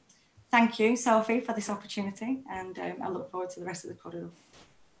 So thank you, Sophie, for this opportunity, and I look forward to the rest of the corridor.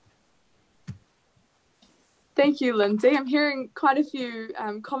 Thank you, Lyndsey. I'm hearing quite a few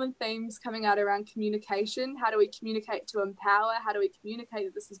common themes coming out around communication. How do we communicate to empower? How do we communicate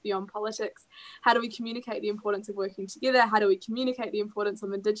that this is beyond politics? How do we communicate the importance of working together? How do we communicate the importance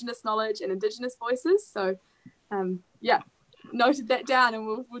of Indigenous knowledge and Indigenous voices? So yeah, noted that down, and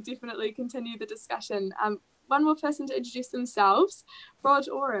we'll definitely continue the discussion. One more person to introduce themselves, Rod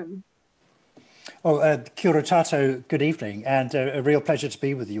Oram. Oh, kia ora tātou, good evening, and a real pleasure to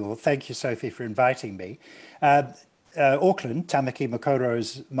be with you all. Thank you, Sophie, for inviting me. Auckland, Tamaki Makaurau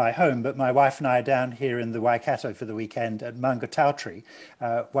is my home, but my wife and I are down here in the Waikato for the weekend at Mangatautri,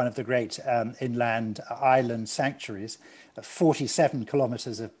 one of the great inland island sanctuaries, 47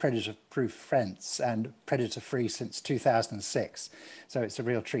 kilometres of predator-proof fence and predator-free since 2006. So it's a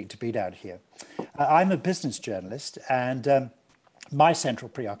real treat to be down here. I'm a business journalist, and my central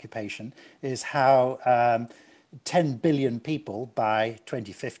preoccupation is how 10 billion people by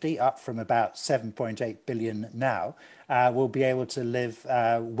 2050, up from about 7.8 billion now, will be able to live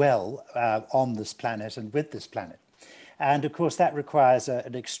well on this planet and with this planet. And of course, that requires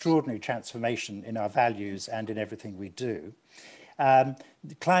an extraordinary transformation in our values and in everything we do.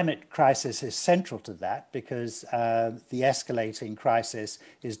 The climate crisis is central to that because the escalating crisis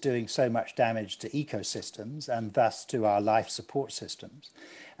is doing so much damage to ecosystems and thus to our life support systems.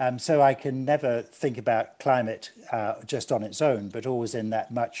 So I can never think about climate just on its own, but always in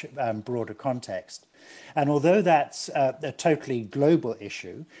that much broader context. And although that's a totally global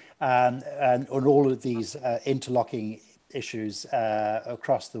issue, and on all of these interlocking issues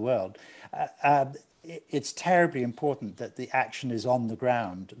across the world, it's terribly important that the action is on the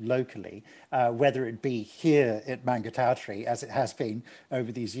ground locally, whether it be here at Mangatautri, as it has been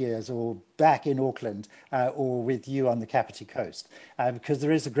over these years, or back in Auckland, or with you on the Kāpiti coast, because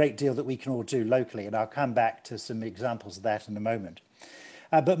there is a great deal that we can all do locally, and I'll come back to some examples of that in a moment.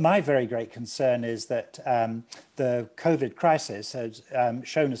 But my very great concern is that the COVID crisis has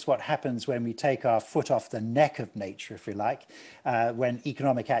shown us what happens when we take our foot off the neck of nature, if you like, when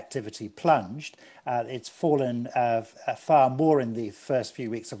economic activity plunged. It's fallen far more in the first few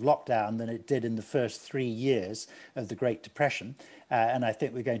weeks of lockdown than it did in the first 3 years of the Great Depression. And I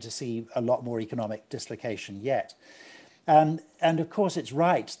think we're going to see a lot more economic dislocation yet. And of course, it's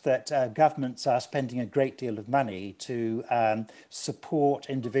right that governments are spending a great deal of money to support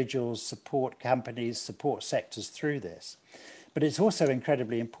individuals, support companies, support sectors through this. But it's also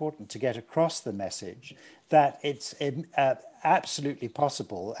incredibly important to get across the message that it's absolutely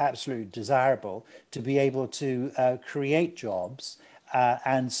possible, absolutely desirable to be able to create jobs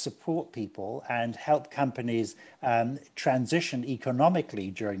and support people and help companies transition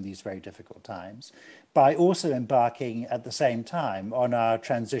economically during these very difficult times, by also embarking at the same time on our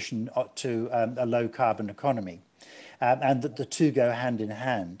transition to a low carbon economy, and that the two go hand in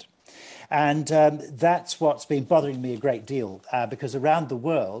hand. And that's what's been bothering me a great deal, because around the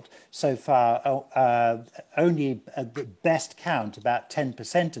world so far, only at the best count, about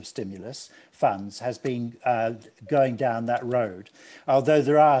 10% of stimulus funds has been going down that road. Although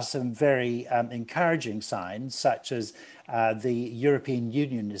there are some very encouraging signs, such as the European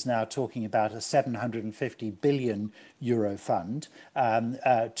Union is now talking about a 750 billion euro fund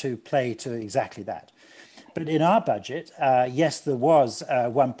to play to exactly that. But in our budget, yes, there was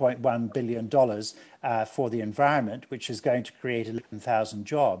 $1.1 billion for the environment, which is going to create 11,000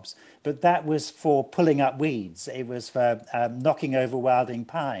 jobs. But that was for pulling up weeds. It was for knocking over wilding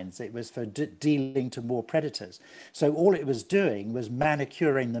pines. It was for dealing to more predators. So all it was doing was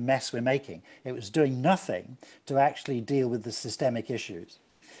manicuring the mess we're making. It was doing nothing to actually deal with the systemic issues.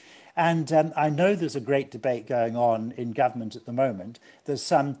 And I know there's a great debate going on in government at the moment. There's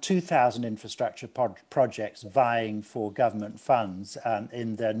some 2,000 infrastructure projects vying for government funds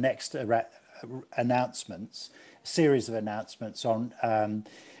in the next series of announcements on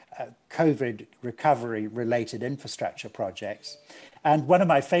COVID recovery related infrastructure projects. And one of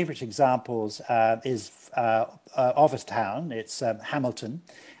my favourite examples is of a town. It's Hamilton.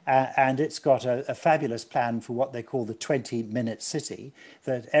 And it's got a fabulous plan for what they call the 20-minute city,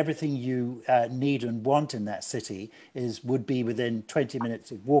 that everything you need and want in that city would be within 20 minutes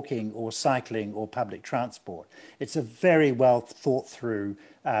of walking or cycling or public transport. It's a very well thought through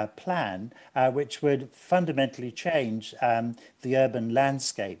plan, which would fundamentally change the urban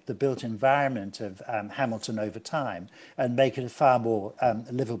landscape, the built environment of Hamilton over time, and make it a far more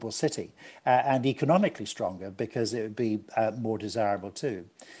livable city and economically stronger, because it would be more desirable too.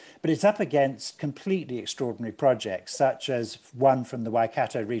 But it's up against completely extraordinary projects, such as one from the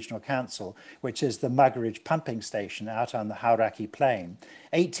Waikato Regional Council, which is the Muggeridge pumping station out on the Hauraki Plain.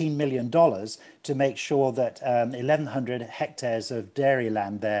 $18 million to make sure that 1,100 hectares of dairy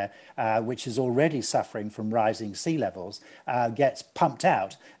land there, which is already suffering from rising sea levels, gets pumped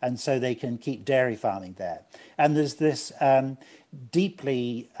out, and so they can keep dairy farming there. And there's this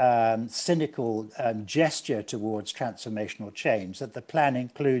deeply cynical gesture towards transformational change, that the plan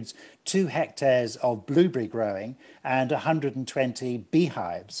includes 2 hectares of blueberry growing and 120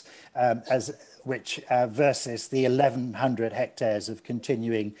 beehives, versus the 1,100 hectares of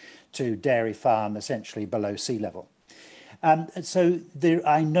continuing to dairy farm essentially below sea level. So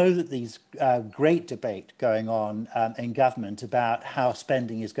I know that there's great debate going on in government about how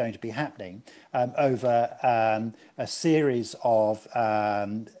spending is going to be happening over a series of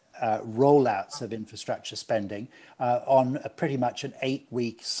rollouts of infrastructure spending on pretty much an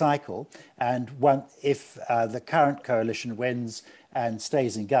 8-week cycle. And if the current coalition wins and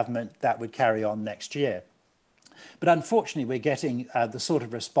stays in government, that would carry on next year. But unfortunately, we're getting the sort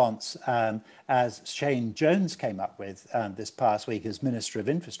of response as Shane Jones came up with this past week as Minister of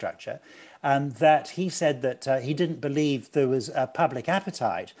Infrastructure, that he said that he didn't believe there was a public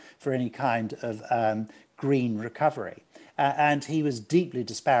appetite for any kind of green recovery. And he was deeply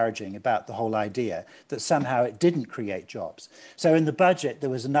disparaging about the whole idea that somehow it didn't create jobs. So in the budget, there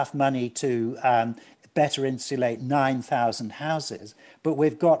was enough money to better insulate 9,000 houses, but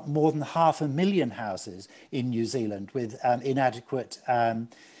we've got more than 500,000 houses in New Zealand with inadequate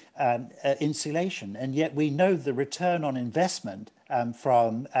insulation. And yet we know the return on investment and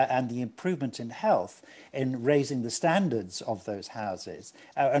the improvement in health in raising the standards of those houses,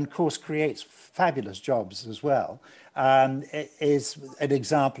 and of course creates fabulous jobs as well, is an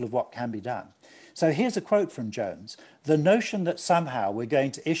example of what can be done. So here's a quote from Jones: "The notion that somehow we're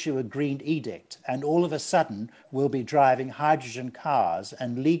going to issue a green edict and all of a sudden we'll be driving hydrogen cars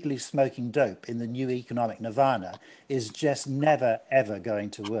and legally smoking dope in the new economic nirvana is just never, ever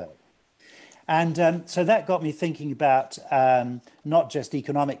going to work." And so that got me thinking about not just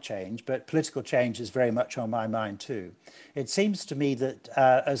economic change, but political change is very much on my mind too. It seems to me that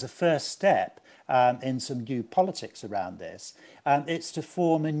as a first step in some new politics around this, it's to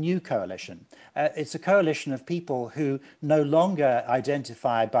form a new coalition. It's a coalition of people who no longer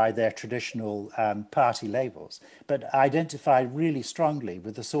identify by their traditional party labels, but identify really strongly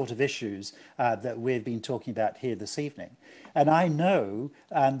with the sort of issues that we've been talking about here this evening. And I know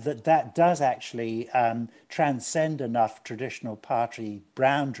that does actually transcend enough traditional party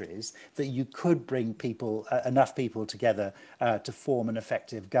boundaries that you could bring enough people together to form an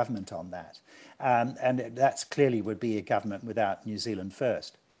effective government on that. And that clearly would be a government without New Zealand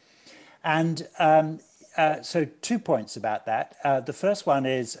First. And so 2 points about that. The first one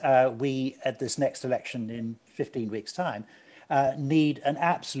is we, at this next election in 15 weeks' time, need an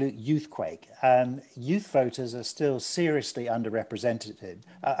absolute youthquake. Youth voters are still seriously underrepresented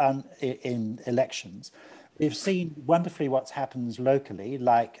in elections. We've seen wonderfully what happens locally,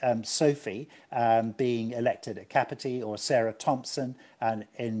 like Sophie being elected at Kāpiti, or Sarah Thompson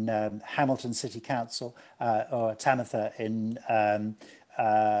in Hamilton City Council, or Tamatha in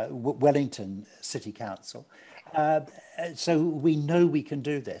Wellington City Council. So we know we can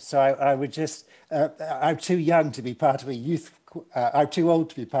do this. So I would just, I'm too young to be part of a youth, I'm too old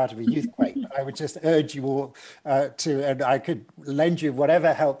to be part of a youthquake. I would just urge you all and I could lend you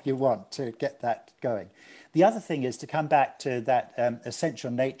whatever help you want to get that going. The other thing is to come back to that essential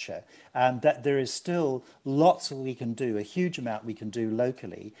nature, that there is still lots that we can do, a huge amount we can do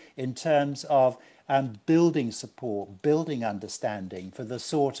locally in terms of building support, building understanding for the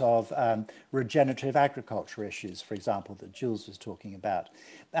sort of regenerative agriculture issues, for example, that Jules was talking about.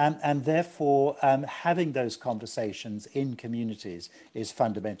 And therefore, having those conversations in communities is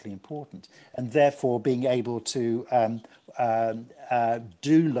fundamentally important. And therefore, being able to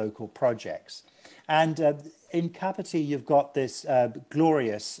do local projects. And in Kāpiti, you've got this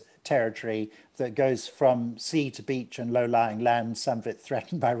glorious territory that goes from sea to beach and low-lying land, some of it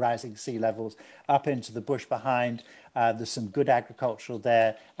threatened by rising sea levels, up into the bush behind. There's some good agricultural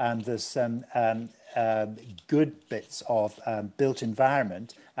there, and there's some good bits of built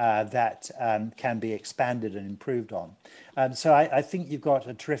environment that can be expanded and improved on. So I think you've got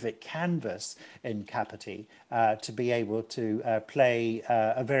a terrific canvas in Kāpiti to be able to play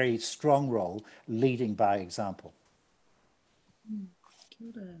a very strong role, leading by example.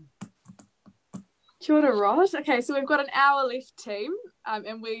 Kia ora, Rod. Okay, so we've got an hour left, team,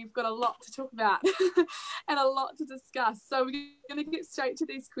 and we've got a lot to talk about and a lot to discuss. So we're going to get straight to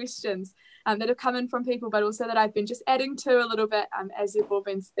these questions that have come in from people, but also that I've been just adding to a little bit as you've all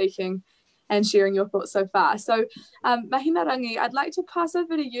been speaking and sharing your thoughts so far. So Mahina-a-rangi, I'd like to pass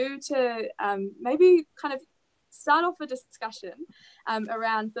over to you to maybe kind of start off a discussion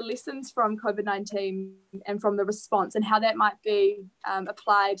around the lessons from COVID-19 and from the response and how that might be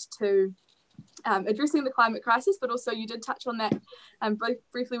applied to addressing the climate crisis, but also you did touch on that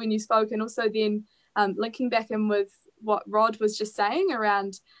briefly when you spoke, and also then linking back in with what Rod was just saying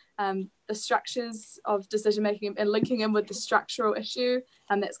around the structures of decision making and linking in with the structural issue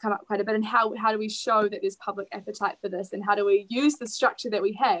that's come up quite a bit, and how do we show that there's public appetite for this, and how do we use the structure that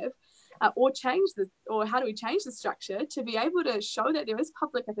we have or how do we change the structure to be able to show that there is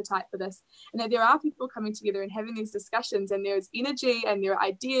public appetite for this, and that there are people coming together and having these discussions, and there's energy and there are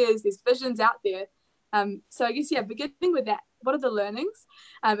ideas, there's visions out there. So I guess, yeah, beginning with that, what are the learnings?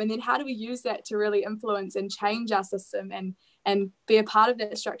 And then how do we use that to really influence and change our system and be a part of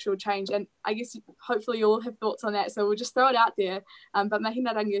that structural change? And I guess hopefully you all have thoughts on that, so we'll just throw it out there. But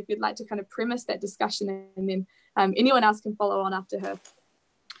Mahina-a-rangi, if you'd like to kind of premise that discussion, and then anyone else can follow on after her.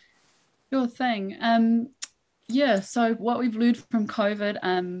 Sure thing. Yeah, so what we've learned from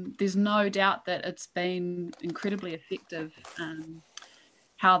COVID, there's no doubt that it's been incredibly effective,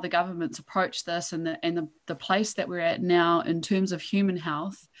 how the government's approached this, and the place that we're at now in terms of human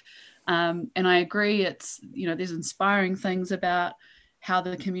health. And I agree, it's, you know, there's inspiring things about how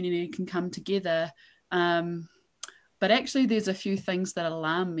the community can come together. But actually there's a few things that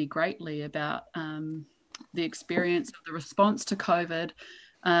alarm me greatly about the experience of the response to COVID.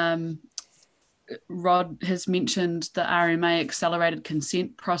 Rod has mentioned the RMA accelerated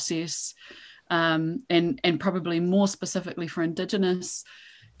consent process, and probably more specifically for Indigenous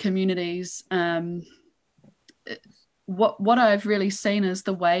communities. What I've really seen is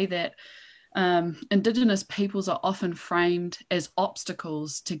the way that Indigenous peoples are often framed as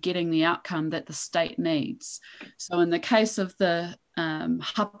obstacles to getting the outcome that the state needs. So in the case of the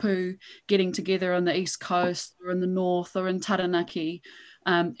hapu getting together on the East Coast or in the North or in Taranaki,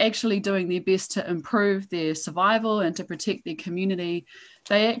 actually doing their best to improve their survival and to protect their community,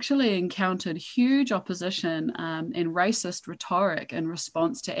 they actually encountered huge opposition and racist rhetoric in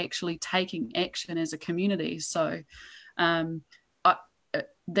response to actually taking action as a community. So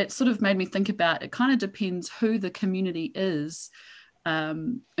that sort of made me think about, it kind of depends who the community is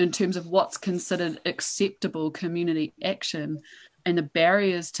in terms of what's considered acceptable community action and the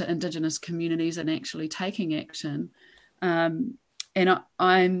barriers to Indigenous communities and actually taking action. And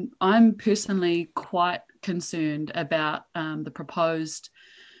I'm personally quite concerned about the proposed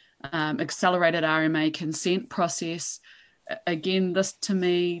accelerated RMA consent process. Again, this to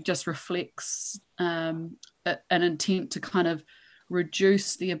me just reflects an intent to kind of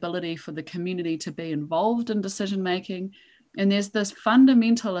reduce the ability for the community to be involved in decision making. And there's this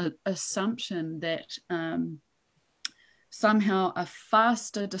fundamental assumption that somehow a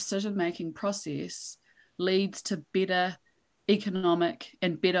faster decision making process leads to better economic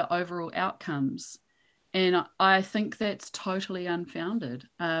and better overall outcomes. And I think that's totally unfounded.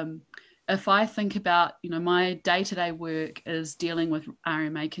 If I think about, you know, my day-to-day work is dealing with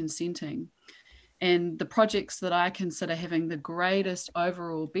RMA consenting, and the projects that I consider having the greatest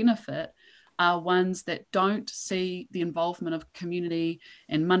overall benefit are ones that don't see the involvement of community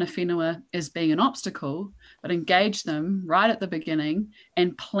and mana whenua as being an obstacle, but engage them right at the beginning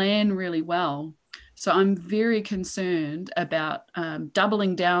and plan really well. So I'm very concerned about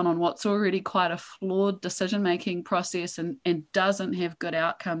doubling down on what's already quite a flawed decision-making process and doesn't have good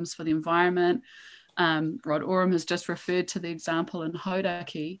outcomes for the environment. Rod Oram has just referred to the example in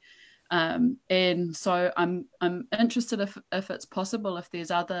Hauraki. And so I'm interested if it's possible, if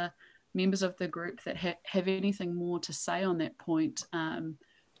there's other members of the group that have anything more to say on that point.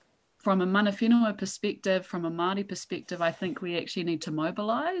 From a mana whenua perspective, from a Māori perspective, I think we actually need to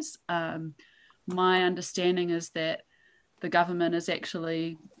mobilise. My understanding is that the government is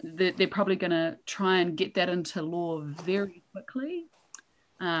actually, they're probably going to try and get that into law very quickly.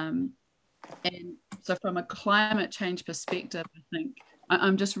 And so from a climate change perspective, I think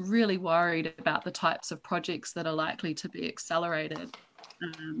I'm just really worried about the types of projects that are likely to be accelerated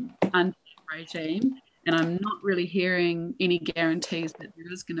under the regime. And I'm not really hearing any guarantees that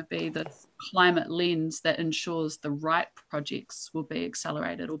there is going to be this climate lens that ensures the right projects will be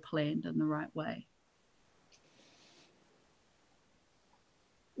accelerated or planned in the right way.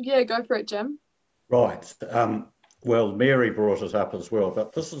 Yeah, go for it, Jim. Right. Well, Mary brought it up as well,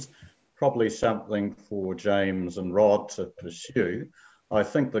 but this is probably something for James and Rod to pursue. I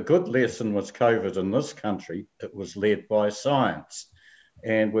think the good lesson was COVID in this country. It was led by science.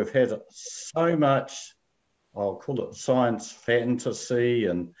 And we've had so much, I'll call it science fantasy,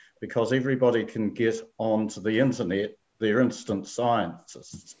 and because everybody can get onto the internet, they're instant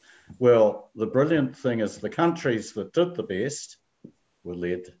scientists. Well, the brilliant thing is the countries that did the best were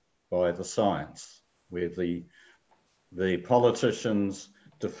led by the science, where the politicians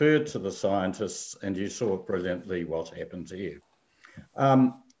deferred to the scientists, and you saw brilliantly what happened here.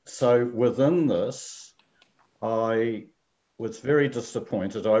 So within this, I was very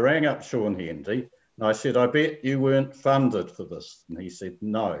disappointed. I rang up Sean Hendy, And I said, I bet you weren't funded for this. And he said,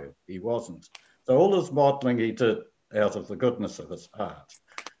 no, he wasn't. So all his modelling he did out of the goodness of his heart.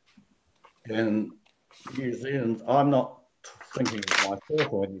 In New Zealand, I'm not thinking of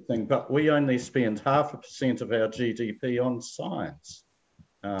myself or anything, but we only spend 0.5% of our GDP on science,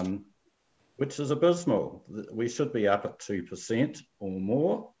 which is abysmal. We should be up at 2% or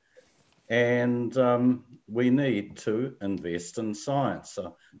more. And we need to invest in science.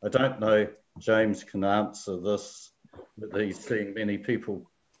 So I don't know, James can answer this, but he's seeing many people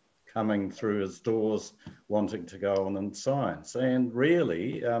coming through his doors wanting to go on in science. And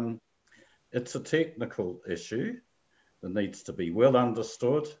really, it's a technical issue that needs to be well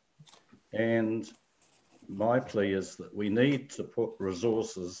understood. And my plea is that we need to put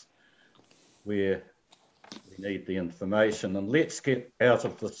resources where we need the information, and let's get out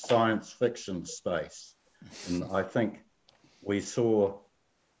of the science fiction space. And I think we saw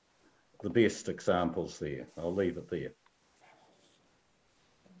the best examples there. I'll leave it there.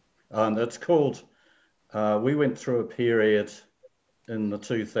 And it's called, we went through a period in the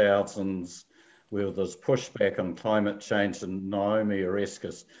 2000s where there's pushback on climate change, and Naomi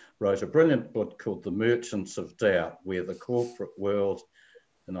Oreskes wrote a brilliant book called The Merchants of Doubt, where the corporate world,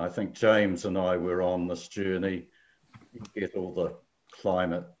 and I think James and I were on this journey, you get all the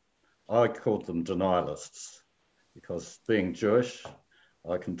climate, I called them denialists, because being Jewish,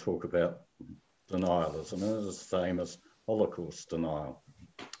 I can talk about denialism, and it is the same as Holocaust denial.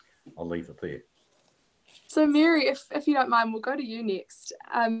 I'll leave it there. So Mary, if you don't mind, we'll go to you next.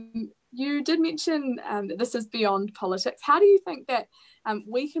 You did mention that this is beyond politics. How do you think that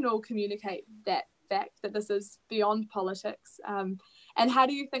we can all communicate that fact that this is beyond politics? And how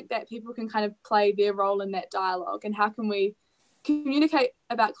do you think that people can kind of play their role in that dialogue? And how can we communicate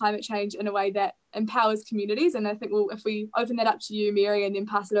about climate change in a way that empowers communities? And I think, well, if we open that up to you, Mary, and then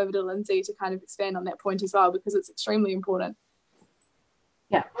pass it over to Lyndsey to kind of expand on that point as well, because it's extremely important.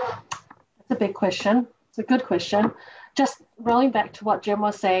 Yeah, that's a big question. It's a good question. Just rolling back to what Jim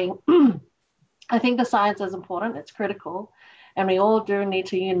was saying, I think the science is important. It's critical. And we all do need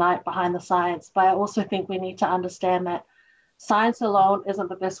to unite behind the science. But I also think we need to understand that science alone isn't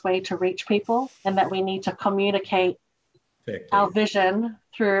the best way to reach people, and that we need to communicate our vision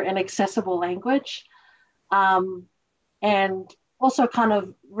through an accessible language. And also kind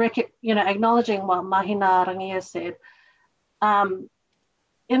of, acknowledging what Mahina-a-rangi has said.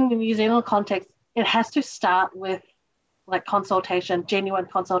 In the New Zealand context, it has to start with like consultation, genuine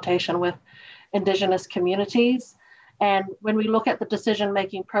consultation with Indigenous communities. And when we look at the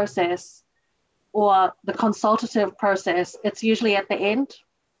decision-making process or the consultative process, it's usually at the end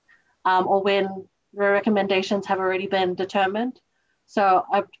or when the recommendations have already been determined. So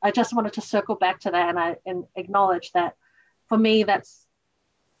I just wanted to circle back to that and acknowledge that for me, that's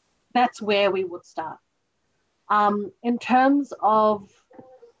where we would start. In terms of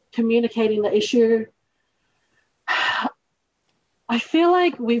communicating the issue, I feel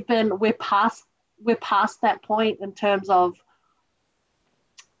like we're past that point in terms of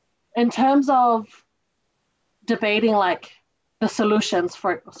debating like the solutions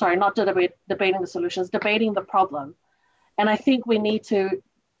debating the solutions, debating the problem. And I think we need to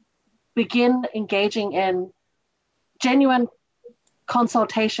begin engaging in genuine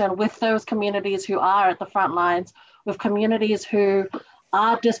consultation with those communities who are at the front lines, with communities who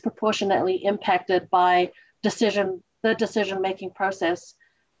are disproportionately impacted by the decision-making process.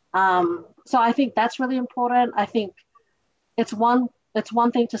 So I think that's really important. I think it's one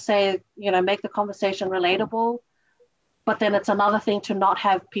thing to say, make the conversation relatable, but then it's another thing to not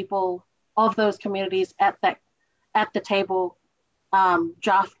have people of those communities at the table,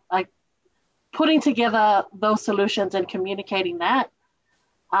 putting together those solutions and communicating that.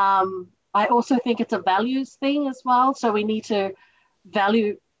 I also think it's a values thing as well. So we need to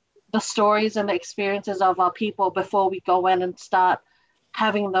value the stories and the experiences of our people before we go in and start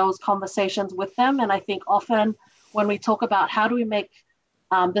having those conversations with them. And I think often when we talk about how do we make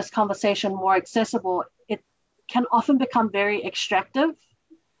this conversation more accessible, it can often become very extractive.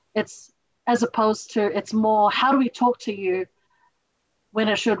 It's more, how do we talk to you, when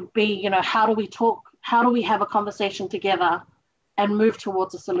it should be, how do we talk, how do we have a conversation together and move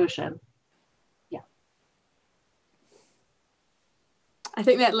towards a solution? I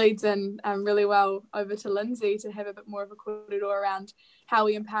think that leads in really well over to Lyndsey to have a bit more of a korero around how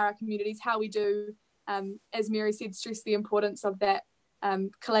we empower our communities, how we do, as Mary said, stress the importance of that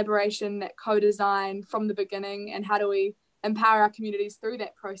collaboration, that co-design from the beginning, and how do we empower our communities through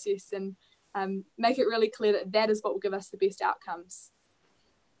that process and make it really clear that that is what will give us the best outcomes.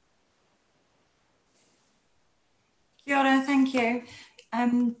 Kia ora, thank you.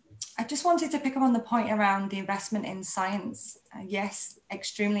 I just wanted to pick up on the point around the investment in science. Yes,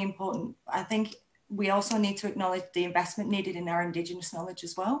 extremely important. I think we also need to acknowledge the investment needed in our Indigenous knowledge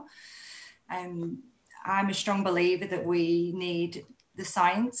as well. I'm a strong believer that we need the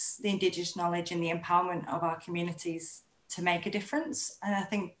science, the Indigenous knowledge and the empowerment of our communities to make a difference. And I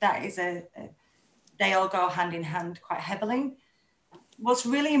think that is they all go hand in hand quite heavily. What's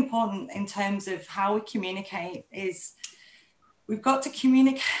really important in terms of how we communicate is we've got to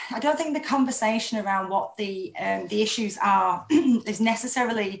communicate. I don't think the conversation around what the issues are is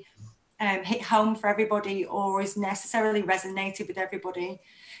necessarily hit home for everybody or is necessarily resonated with everybody.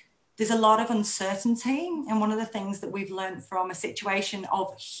 There's a lot of uncertainty. And one of the things that we've learned from a situation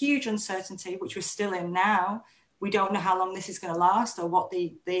of huge uncertainty, which we're still in now, we don't know how long this is going to last or what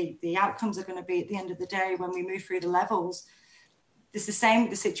the outcomes are going to be at the end of the day when we move through the levels. It's the same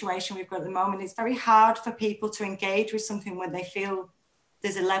with the situation we've got at the moment. It's very hard for people to engage with something when they feel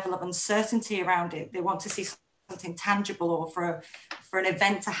there's a level of uncertainty around it. They want to see something tangible or for an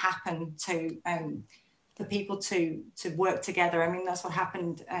event to happen for people to work together. I mean, that's what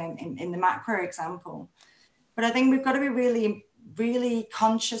happened in the macro example. But I think we've got to be really, really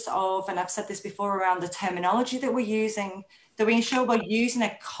conscious of, and I've said this before, around the terminology that we're using, that we ensure we're using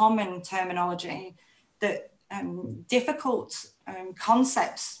a common terminology, that difficult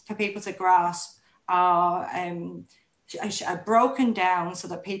concepts for people to grasp are broken down so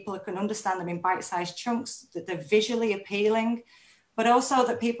that people can understand them in bite-sized chunks, that they're visually appealing, but also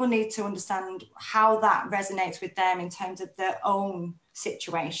that people need to understand how that resonates with them in terms of their own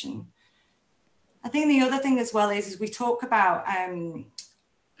situation. I think the other thing as well is we talk about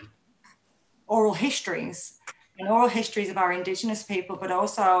oral histories, and oral histories of our Indigenous people, but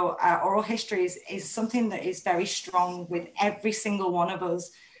also oral histories is something that is very strong with every single one of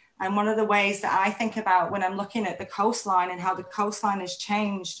us. And one of the ways that I think about when I'm looking at the coastline and how the coastline has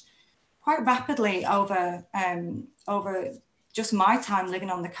changed quite rapidly over just my time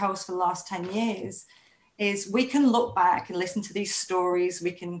living on the coast for the last 10 years, is we can look back and listen to these stories.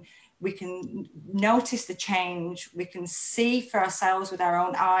 We can notice the change. We can see for ourselves with our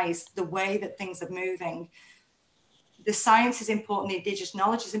own eyes the way that things are moving. The science is important, the Indigenous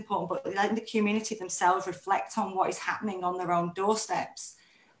knowledge is important, but letting the community themselves reflect on what is happening on their own doorsteps,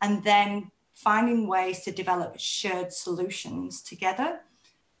 and then finding ways to develop shared solutions together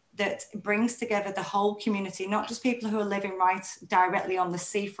that brings together the whole community, not just people who are living right directly on the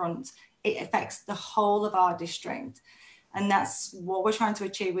seafront. It affects the whole of our district. And that's what we're trying to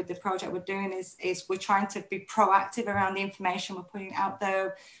achieve with the project we're doing is we're trying to be proactive around the information we're putting out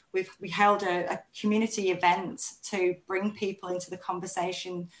there. We held a community event to bring people into the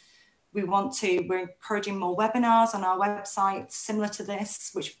conversation. We're encouraging more webinars on our website similar to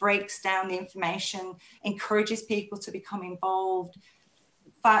this, which breaks down the information, encourages people to become involved.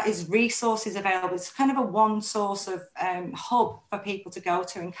 That is resources available. It's kind of a one source of hub for people to go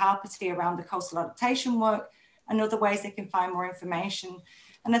to in Kāpiti around the coastal adaptation work and other ways they can find more information.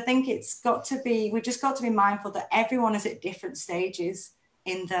 And I think we've just got to be mindful that everyone is at different stages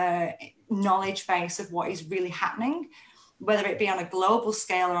in the knowledge base of what is really happening, whether it be on a global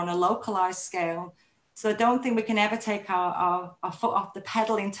scale or on a localized scale. So I don't think we can ever take our foot off the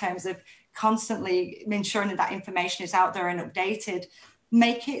pedal in terms of constantly ensuring that information is out there and updated.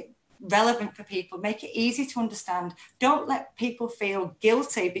 Make it relevant for people, make it easy to understand. Don't let people feel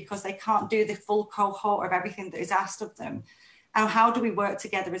guilty because they can't do the full cohort of everything that is asked of them. And how do we work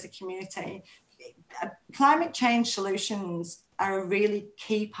together as a community? Climate change solutions are a really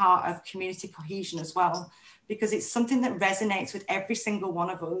key part of community cohesion as well, because it's something that resonates with every single one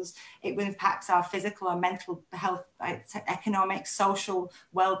of us. It impacts our physical and mental health, economic, social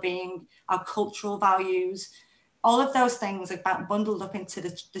well-being, our cultural values. All of those things are bundled up into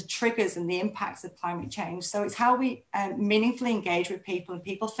the triggers and the impacts of climate change. So it's how we meaningfully engage with people, and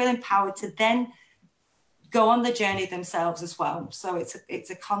people feel empowered to then go on the journey themselves as well. So it's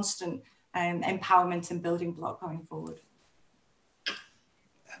a constant empowerment and building block going forward.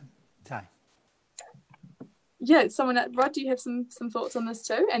 Yeah, Rod, do you have some thoughts on this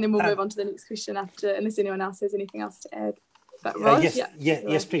too? And then we'll move on to the next question after, unless anyone else has anything else to add. But Rod,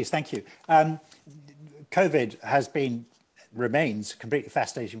 yes, please, thank you. COVID remains completely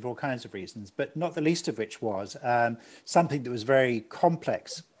fascinating for all kinds of reasons, but not the least of which was something that was very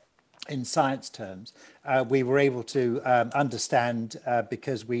complex in science terms. We were able to understand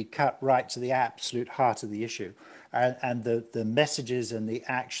because we cut right to the absolute heart of the issue. and the messages and the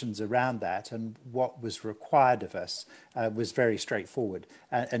actions around that and what was required of us was very straightforward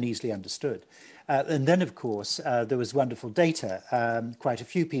and easily understood. And then, of course, there was wonderful data. Quite a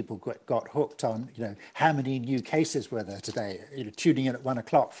few people got hooked on, how many new cases were there today, tuning in at 1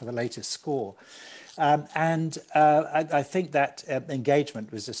 o'clock for the latest score. I think that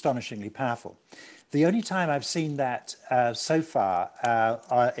engagement was astonishingly powerful. The only time I've seen that so far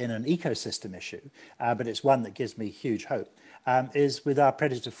in an ecosystem issue, but it's one that gives me huge hope, is with our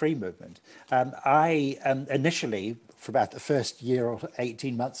predator-free movement. I initially, for about the first year or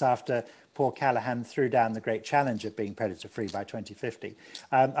 18 months after Paul Callaghan threw down the great challenge of being predator-free by 2050,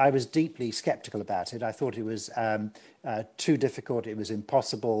 I was deeply sceptical about it. I thought it was too difficult, it was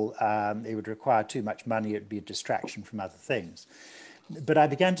impossible, it would require too much money, it would be a distraction from other things. But I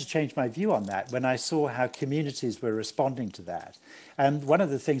began to change my view on that when I saw how communities were responding to that. And one of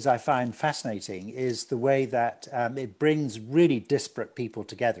the things I find fascinating is the way that it brings really disparate people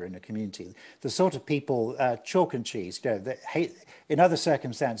together in a community. The sort of people, chalk and cheese, that hate, in other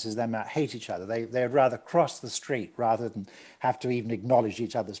circumstances they might hate each other. They'd rather cross the street rather than have to even acknowledge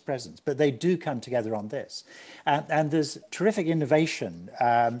each other's presence. But they do come together on this. And there's terrific innovation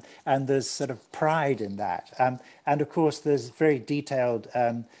and there's sort of pride in that. And of course, there's very detailed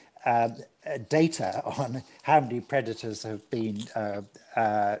data on how many predators have been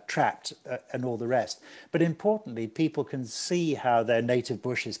trapped and all the rest. But importantly, people can see how their native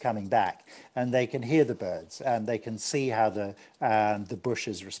bush is coming back, and they can hear the birds, and they can see how the bush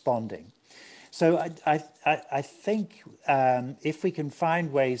is responding. So I think if we can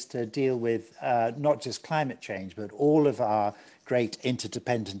find ways to deal with not just climate change, but all of our great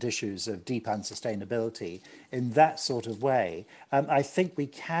interdependent issues of deep unsustainability in that sort of way, I think we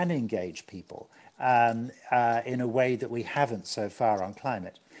can engage people in a way that we haven't so far on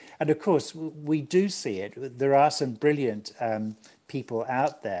climate. And of course, we do see it. There are some brilliant people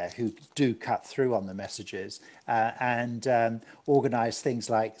out there who do cut through on the messages and organise things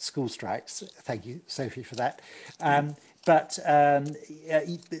like school strikes. Thank you, Sophie, for that. But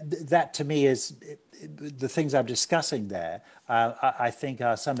that to me is the things I'm discussing there, I think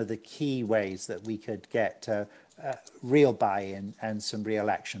are some of the key ways that we could get real buy-in and some real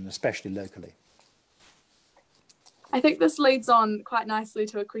action, especially locally. I think this leads on quite nicely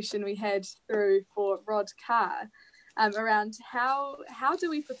to a question we had through for Rod Carr around how do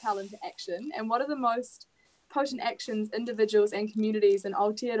we propel into action, and what are the most potent actions individuals and communities in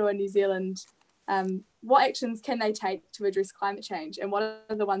Aotearoa, New Zealand, what actions can they take to address climate change, and what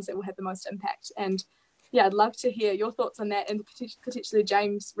are the ones that will have the most impact? And yeah, I'd love to hear your thoughts on that, and potentially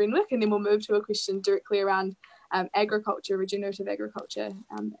James Renwick, and then we'll move to a question directly around agriculture, regenerative agriculture,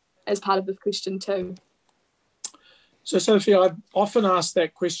 as part of this question too. So, Sophie, I've often asked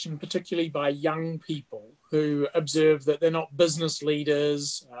that question, particularly by young people who observe that they're not business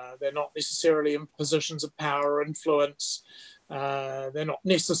leaders, they're not necessarily in positions of power or influence, they're not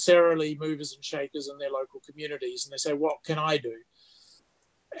necessarily movers and shakers in their local communities, and they say, what can I do?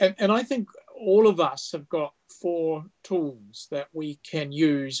 And I think all of us have got 4 tools that we can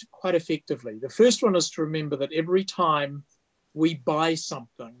use quite effectively. The first one is to remember that every time we buy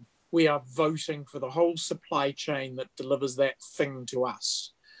something, we are voting for the whole supply chain that delivers that thing to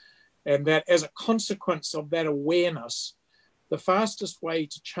us. And that as a consequence of that awareness, the fastest way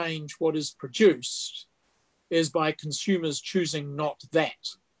to change what is produced is by consumers choosing not that.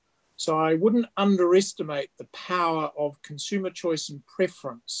 So I wouldn't underestimate the power of consumer choice and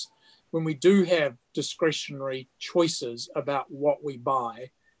preference when we do have discretionary choices about what we buy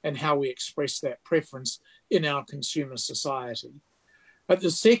and how we express that preference in our consumer society. But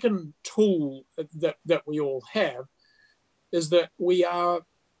the second tool that we all have is that we are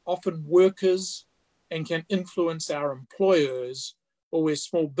often workers and can influence our employers, or we're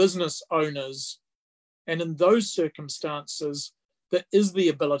small business owners. And in those circumstances, there is the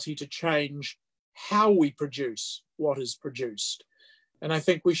ability to change how we produce what is produced. And I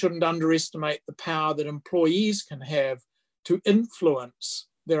think we shouldn't underestimate the power that employees can have to influence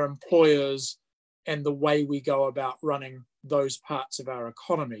their employers and the way we go about running those parts of our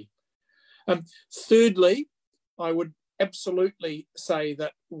economy. Thirdly, I would absolutely say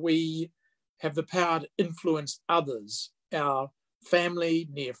that we have the power to influence others, our family,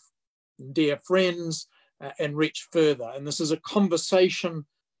 dear friends, and reach further. And this is a conversation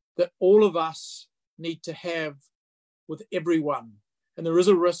that all of us need to have with everyone. And there is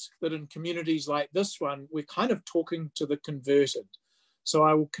a risk that in communities like this one, we're kind of talking to the converted. So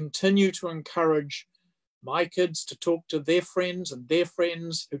I will continue to encourage my kids to talk to their friends, and their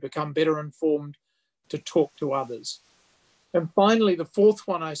friends who become better informed to talk to others. And finally, the fourth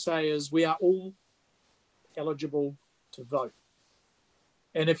one I say is we are all eligible to vote.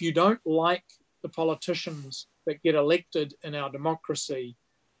 And if you don't like the politicians that get elected in our democracy,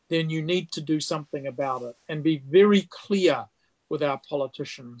 then you need to do something about it and be very clear with our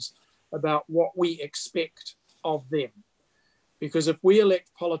politicians about what we expect of them. Because if we elect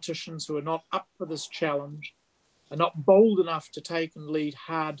politicians who are not up for this challenge, are not bold enough to take and lead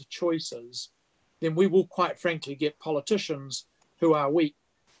hard choices, then we will quite frankly get politicians who are weak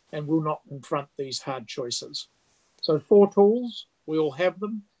and will not confront these hard choices. So 4 tools, we all have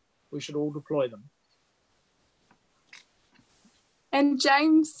them, we should all deploy them. And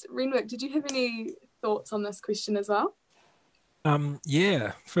James Renwick, did you have any thoughts on this question as well?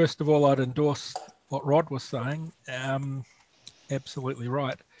 Yeah, first of all, I'd endorse what Rod was saying. Absolutely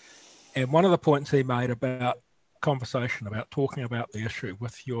right. And one of the points he made about conversation, about talking about the issue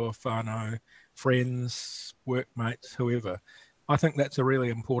with your whānau, friends, workmates, whoever, I think that's a really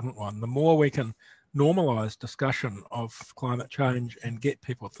important one. The more we can normalise discussion of climate change and get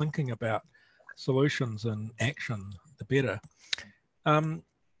people thinking about solutions and action, the better.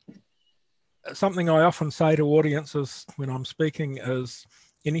 Something I often say to audiences when I'm speaking is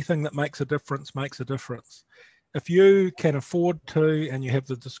anything that makes a difference makes a difference. If you can afford to and you have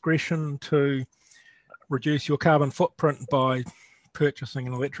the discretion to reduce your carbon footprint by purchasing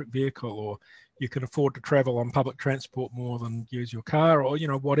an electric vehicle, or you can afford to travel on public transport more than use your car, or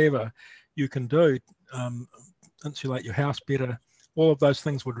whatever you can do, insulate your house better, all of those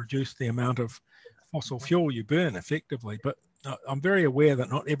things would reduce the amount of fossil fuel you burn effectively. But I'm very aware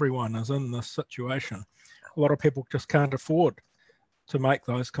that not everyone is in this situation. A lot of people just can't afford to make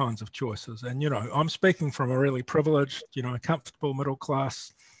those kinds of choices. And, I'm speaking from a really privileged, comfortable middle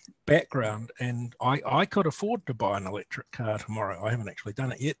class background, and I could afford to buy an electric car tomorrow. I haven't actually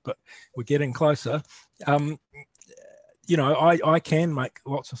done it yet, but we're getting closer. I can make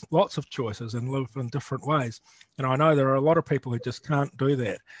lots of choices and live in different ways. And I know there are a lot of people who just can't do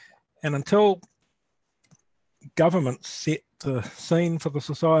that. And until governments set the scene for the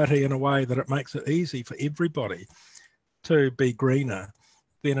society in a way that it makes it easy for everybody to be greener,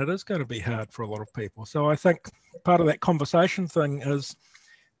 then it is going to be hard for a lot of people. So I think part of that conversation thing is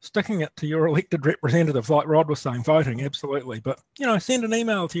sticking it to your elected representatives, like Rod was saying, voting, absolutely. But, send an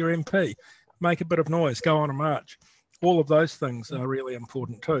email to your MP, make a bit of noise, go on a march. All of those things are really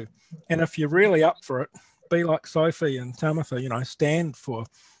important too. And if you're really up for it, be like Sophie and Tamatha, stand for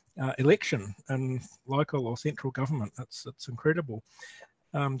election in local or central government. It's incredible.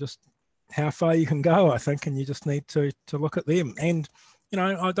 Just how far you can go, I think, and you just need to look at them. And,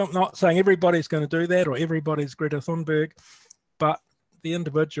 I'm not saying everybody's going to do that or everybody's Greta Thunberg, but the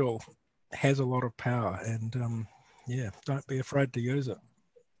individual has a lot of power, and don't be afraid to use it.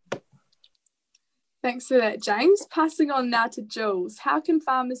 Thanks for that, James. Passing on now to Jules. How can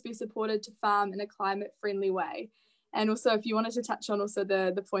farmers be supported to farm in a climate-friendly way? And also, if you wanted to touch on also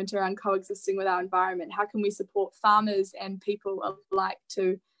the point around coexisting with our environment, how can we support farmers and people alike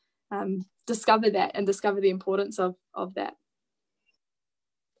to discover that and discover the importance of that?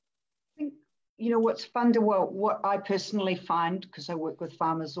 I think, what's what I personally find, because I work with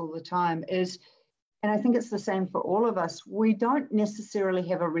farmers all the time, is, and I think it's the same for all of us, we don't necessarily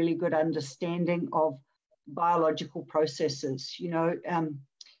have a really good understanding of biological processes.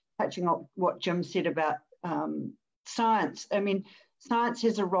 Touching on what Jim said about science. I mean, science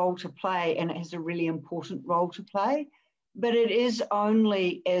has a role to play, and it has a really important role to play, but it is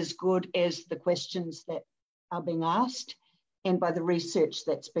only as good as the questions that are being asked and by the research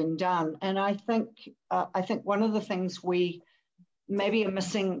that's been done. And I think one of the things we maybe are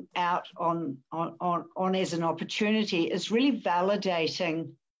missing out on as an opportunity is really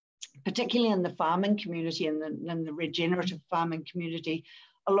validating, particularly in the farming community and in the regenerative farming community,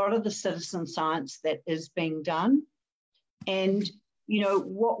 a lot of the citizen science that is being done. And,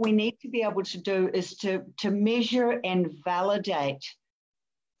 what we need to be able to do is to measure and validate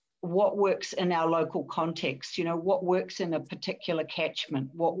what works in our local context, what works in a particular catchment,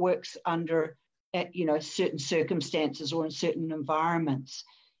 what works under, certain circumstances or in certain environments.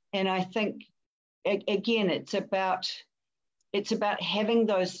 And I think, again, it's about having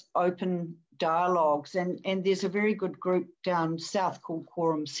those open dialogues. And there's a very good group down south called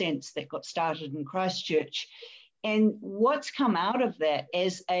Quorum Sense that got started in Christchurch. And what's come out of that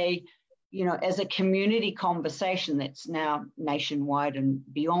as a community conversation that's now nationwide and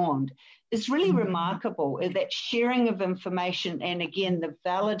beyond is really remarkable. That sharing of information and, again, the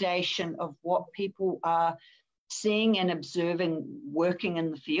validation of what people are seeing and observing working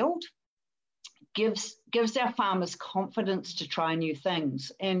in the field gives our farmers confidence to try new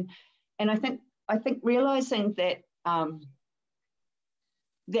things. And I think realizing that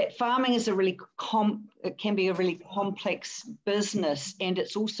that farming is it can be a really complex business, and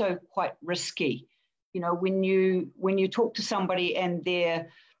it's also quite risky. You know, when you talk to somebody and the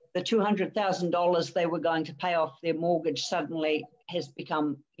 $200,000 they were going to pay off their mortgage suddenly has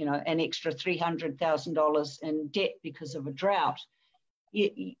become, you know, an extra $300,000 in debt because of a drought,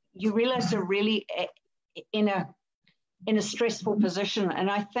 you realize they're really in a stressful position. And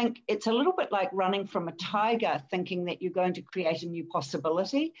I think it's a little bit like running from a tiger, thinking that you're going to create a new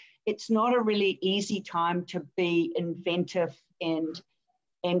possibility. It's not a really easy time to be inventive and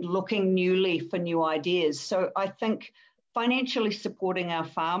looking newly for new ideas. So I think financially supporting our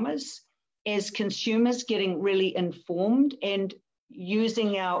farmers, as consumers getting really informed and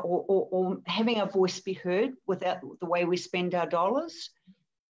using or having our voice be heard without the way we spend our dollars.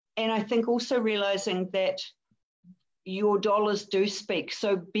 And I think also realizing that your dollars do speak.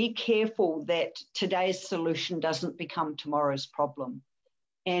 So be careful that today's solution doesn't become tomorrow's problem.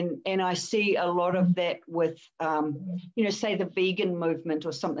 And I see a lot of that with, you know, say the vegan movement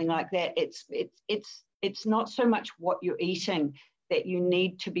or something like that. It's not so much what you're eating that you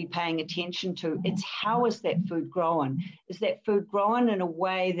need to be paying attention to. It's how is that food grown? Is that food grown in a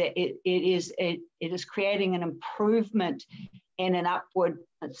way that it is creating an improvement and an upward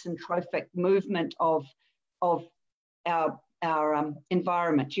syntrophic movement of our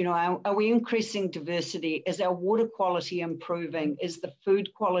environment? You know, are we increasing diversity? Is our water quality improving? Is the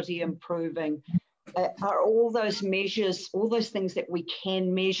food quality improving? Are all those measures, all those things that we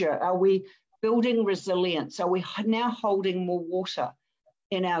can measure, are we building resilience? Are we now holding more water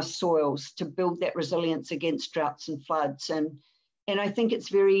in our soils to build that resilience against droughts and floods? And I think it's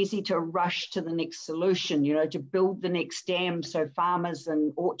very easy to rush to the next solution, you know, to build the next dam so farmers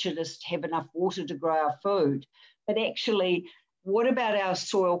and orchardists have enough water to grow our food. But actually, what about our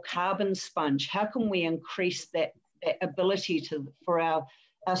soil carbon sponge? How can we increase that ability for our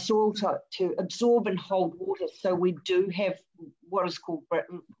soil to absorb and hold water, so we do have what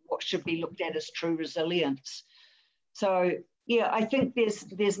should be looked at as true resilience? So yeah, I think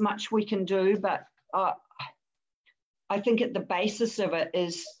there's much we can do, but I think at the basis of it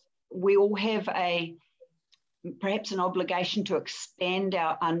is we all have perhaps an obligation to expand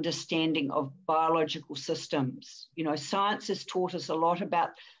our understanding of biological systems. You know, science has taught us a lot about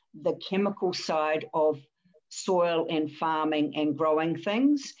the chemical side of soil and farming and growing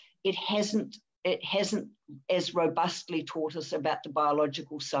things. It hasn't as robustly taught us about the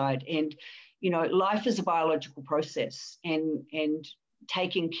biological side. And, you know, life is a biological process, and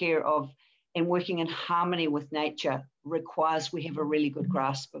taking care of and working in harmony with nature requires we have a really good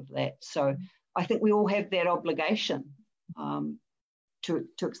grasp of that. So I think we all have that obligation to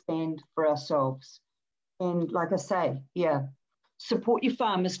expand for ourselves. And like I say, yeah, support your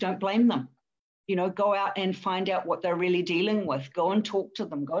farmers, don't blame them. You know, go out and find out what they're really dealing with. Go and talk to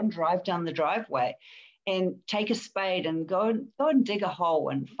them. Go and drive down the driveway and take a spade and go and dig a hole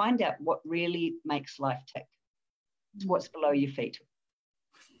and find out what really makes life tick. It's what's below your feet.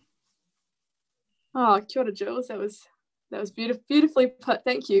 Oh, kia ora, Jules. That was beautifully put.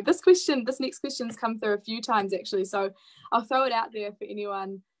 Thank you. This next question's come through a few times actually, so I'll throw it out there for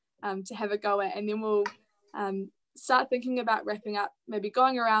anyone to have a go at, and then we'll start thinking about wrapping up, maybe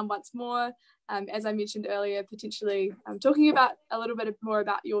going around once more. As I mentioned earlier, potentially talking about a little bit more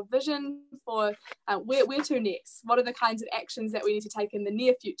about your vision for where to next. What are the kinds of actions that we need to take in the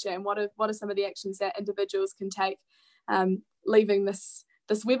near future, and what are some of the actions that individuals can take leaving this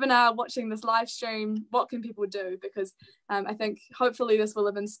webinar, watching this live stream? What can people do? Because I think hopefully this will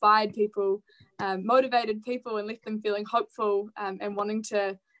have inspired people, motivated people, and left them feeling hopeful and wanting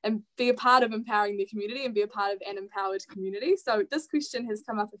to be a part of empowering their community and be a part of an empowered community. So this question has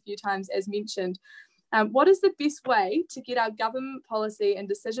come up a few times, as mentioned. What is the best way to get our government policy and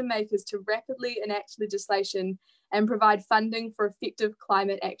decision makers to rapidly enact legislation and provide funding for effective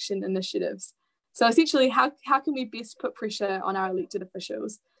climate action initiatives? So essentially, how can we best put pressure on our elected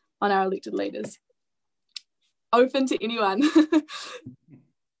officials, on our elected leaders? Open to anyone.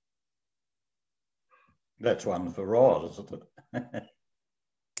 That's one for Rod, isn't it?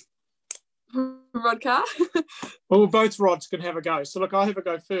 Rod Carr? Well, both Rods can have a go. So look, I have a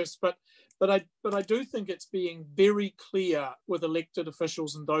go first, but I do think it's being very clear with elected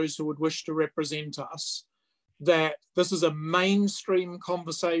officials and those who would wish to represent us that this is a mainstream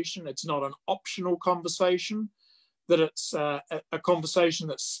conversation. It's not an optional conversation, that it's a conversation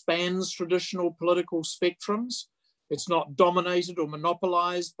that spans traditional political spectrums. It's not dominated or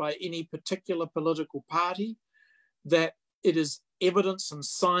monopolized by any particular political party, that it is evidence and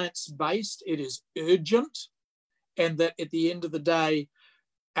science-based, it is urgent, and that at the end of the day,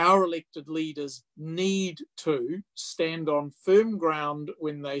 our elected leaders need to stand on firm ground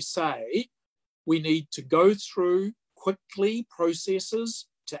when they say we need to go through quickly processes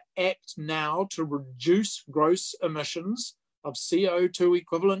to act now to reduce gross emissions of CO2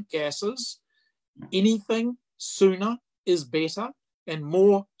 equivalent gases. Anything sooner is better, and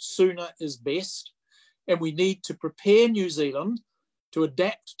more sooner is best. And we need to prepare New Zealand to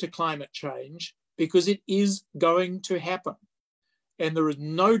adapt to climate change, because it is going to happen. And there is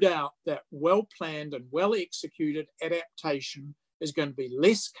no doubt that well-planned and well-executed adaptation is going to be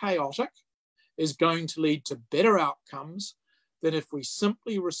less chaotic, is going to lead to better outcomes than if we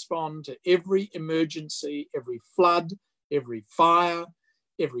simply respond to every emergency, every flood, every fire,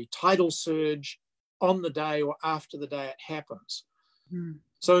 every tidal surge on the day or after the day it happens.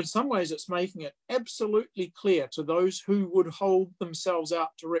 So in some ways, it's making it absolutely clear to those who would hold themselves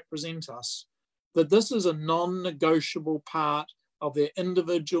out to represent us that this is a non-negotiable part of their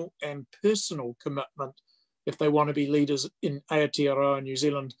individual and personal commitment if they want to be leaders in Aotearoa, New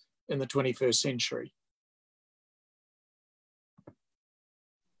Zealand in the 21st century.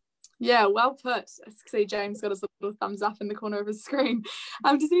 Yeah, well put. I see James got his little thumbs up in the corner of his screen.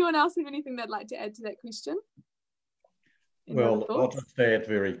 Does anyone else have anything they'd like to add to that question? Well, I'll just add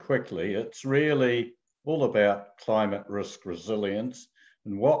very quickly, it's really all about climate risk resilience,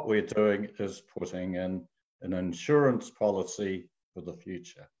 and what we're doing is putting in an insurance policy for the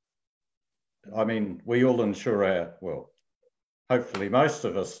future. I mean, we all insure well, hopefully most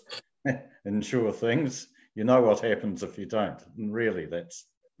of us insure things. You know what happens if you don't, and really that's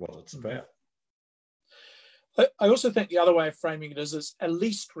what it's about. I also think the other way of framing it is a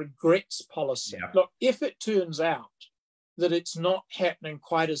least regrets policy. Yeah. Look, if it turns out that it's not happening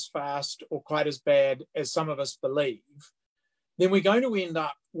quite as fast or quite as bad as some of us believe, then we're going to end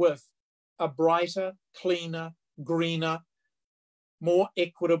up with a brighter, cleaner, greener, more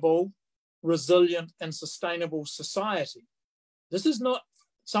equitable, resilient and sustainable society. This is not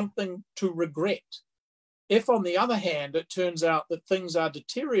something to regret. If, on the other hand, it turns out that things are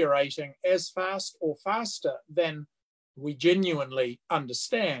deteriorating as fast or faster than we genuinely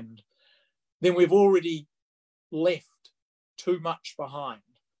understand, then we've already left too much behind.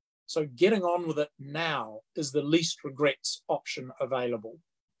 So getting on with it now is the least regrets option available.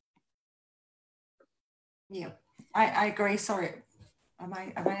 Yeah, I agree. Sorry, am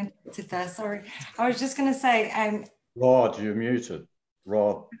I interrupted there? Sorry. I was just going to say... Rod, you're muted.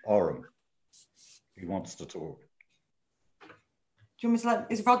 Rod Oram. He wants to talk. Do you want me to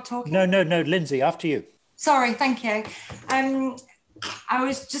is Rod talking? No, Lyndsey, after you. Sorry, thank you. I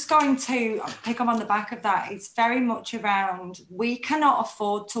was just going to pick up on the back of that. It's very much around, we cannot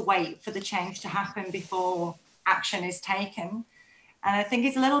afford to wait for the change to happen before action is taken. And I think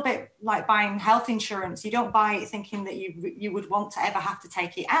it's a little bit like buying health insurance. You don't buy it thinking that you would want to ever have to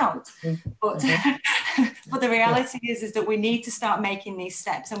take it out. But, but the reality is that we need to start making these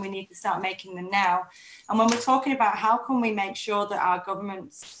steps, and we need to start making them now. And when we're talking about how can we make sure that our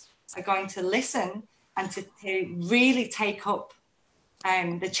governments are going to listen and to really take up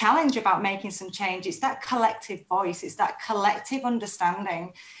the challenge about making some change, it's that collective voice, it's that collective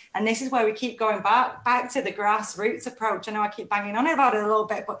understanding. And this is where we keep going back to the grassroots approach. I know I keep banging on about it a little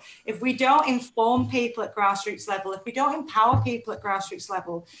bit, but if we don't inform people at grassroots level, if we don't empower people at grassroots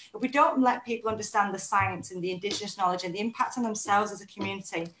level, if we don't let people understand the science and the Indigenous knowledge and the impact on themselves as a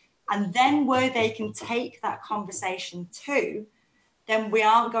community, and then where they can take that conversation to, then we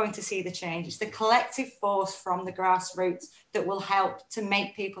aren't going to see the change. It's the collective force from the grassroots that will help to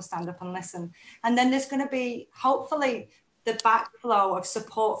make people stand up and listen. And then there's going to be, hopefully, the backflow of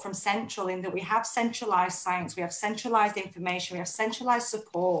support from central, in that we have centralised science, we have centralised information, we have centralised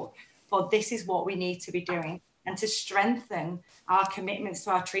support for this is what we need to be doing, and to strengthen our commitments to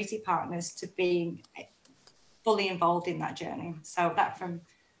our treaty partners to being fully involved in that journey. So that from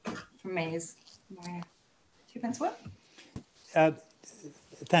me is my 2 pence worth.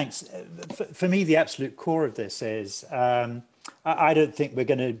 Thanks. For me, the absolute core of this is I don't think we're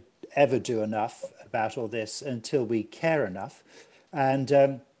going to ever do enough about all this until we care enough.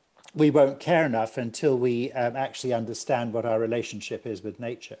 And we won't care enough until we actually understand what our relationship is with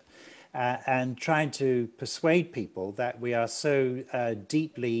nature. And trying to persuade people that we are so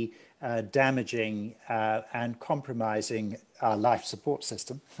deeply damaging and compromising our life support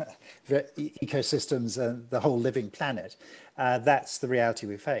system, ecosystems, and the whole living planet. That's the reality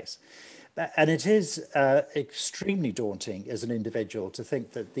we face. And it is extremely daunting as an individual to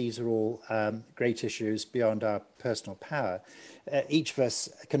think that these are all great issues beyond our personal power. Each of us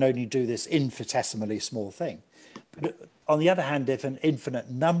can only do this infinitesimally small thing. But on the other hand, if an infinite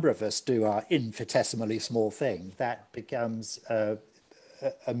number of us do our infinitesimally small thing, that becomes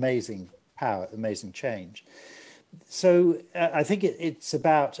amazing power, amazing change. So I think it's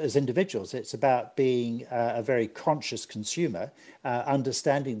about, as individuals, it's about being a very conscious consumer,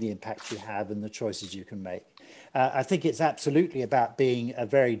 understanding the impact you have and the choices you can make. I think it's absolutely about being a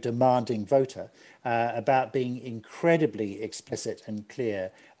very demanding voter, about being incredibly explicit and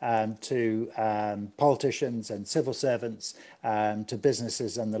clear to politicians and civil servants, to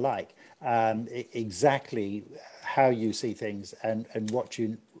businesses and the like, exactly how you see things and what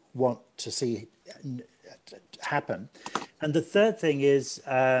you want to see happen. And the third thing is,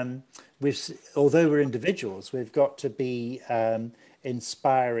 although we're individuals, we've got to be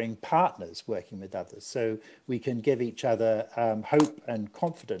inspiring partners working with others, so we can give each other hope and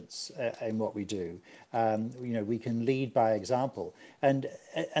confidence in what we do. We can lead by example, and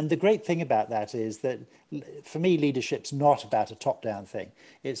the great thing about that is that for me, leadership's not about a top-down thing.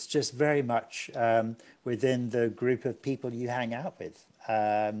 It's just very much within the group of people you hang out with,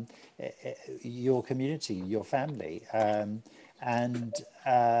 your community, your family, and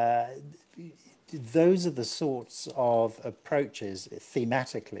those are the sorts of approaches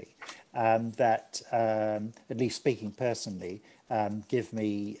thematically that, at least speaking personally, give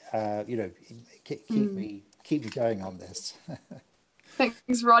me, keep me going on this.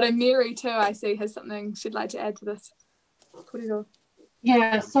 Thanks, Rod. And Mary too, I see, has something she'd like to add to this.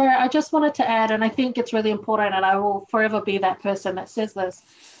 Yeah, so I just wanted to add, and I think it's really important, and I will forever be that person that says this.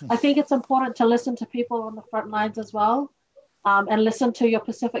 I think it's important to listen to people on the front lines as well. And listen to your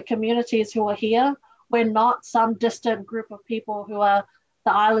Pacific communities who are here. We're not some distant group of people who are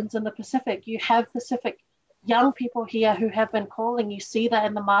the islands in the Pacific. You have Pacific young people here who have been calling. You see that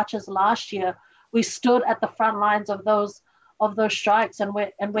in the marches last year. We stood at the front lines of those strikes, and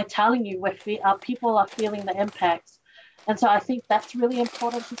we're telling you, our people are feeling the impacts. And so I think that's really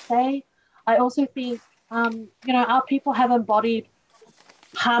important to say. I also think, our people have embodied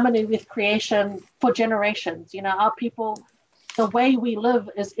harmony with creation for generations. Our people, the way we live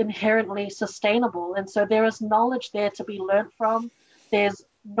is inherently sustainable. And so there is knowledge there to be learned from. There's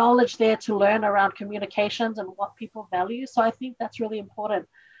knowledge there to learn around communications and what people value. So I think that's really important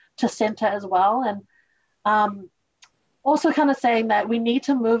to center as well. And also kind of saying that we need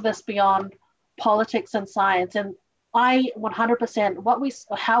to move this beyond politics and science. And I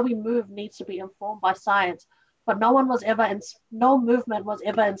 100%, how we move needs to be informed by science. But no movement was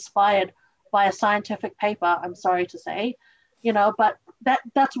ever inspired by a scientific paper, I'm sorry to say. But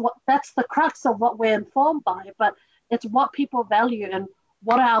that's the crux of what we're informed by. But it's what people value and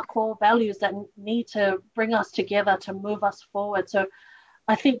what are our core values that need to bring us together to move us forward. So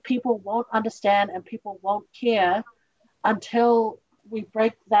I think people won't understand and people won't care until we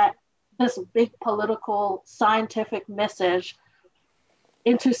break this big political scientific message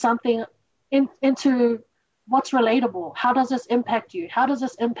into something, into what's relatable. How does this impact you? How does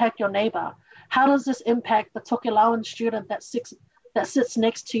this impact your neighbor? How does this impact the Tokelauan student that sits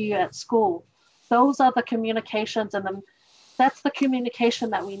next to you at school? Those are the communications, and that's the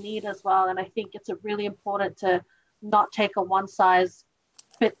communication that we need as well. And I think it's really important to not take a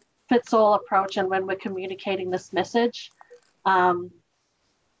one-size-fits-all approach, and when we're communicating this message,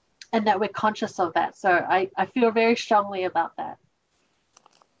 and that we're conscious of that. So I feel very strongly about that.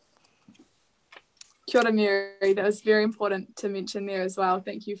 Kia ora, Mary. That was very important to mention there as well.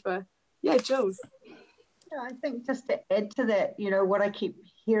 Thank you for, Jules. Yeah, I think just to add to that, what I keep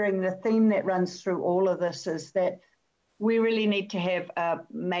hearing, the theme that runs through all of this is that we really need to have a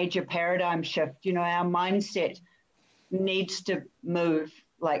major paradigm shift. Our mindset needs to move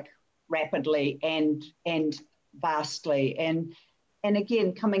rapidly and vastly. And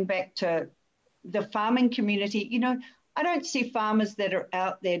again, coming back to the farming community, I don't see farmers that are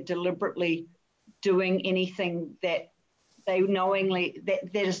out there deliberately doing anything that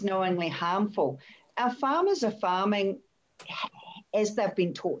is knowingly harmful. Our farmers are farming as they've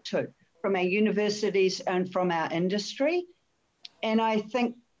been taught to, from our universities and from our industry. And I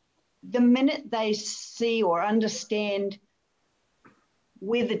think the minute they see or understand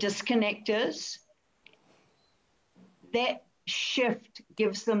where the disconnect is, that shift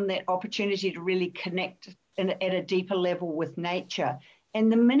gives them that opportunity to really connect at a deeper level with nature. And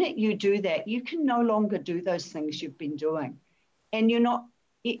the minute you do that, you can no longer do those things you've been doing. And you're not,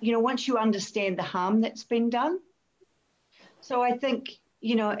 once you understand the harm that's been done. So I think,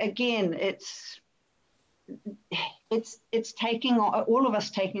 again, it's taking on, all of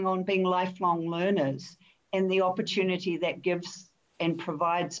us taking on being lifelong learners, and the opportunity that gives and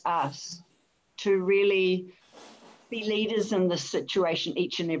provides us to really be leaders in this situation,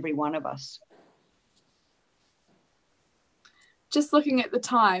 each and every one of us. Just looking at the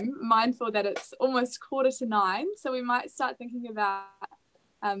time, mindful that it's almost 8:45, so we might start thinking about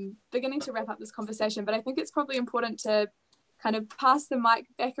beginning to wrap up this conversation, but I think it's probably important to kind of pass the mic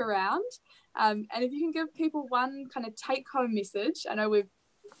back around. And if you can give people one kind of take-home message, I know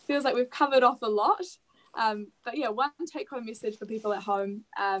feels like we've covered off a lot, but yeah, one take-home message for people at home.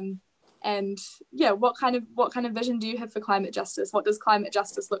 And yeah, what kind of vision do you have for climate justice? What does climate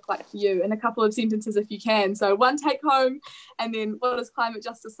justice look like for you? In a couple of sentences, if you can. So one take-home, and then what does climate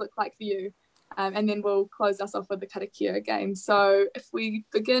justice look like for you? And then we'll close us off with the karakia again. So if we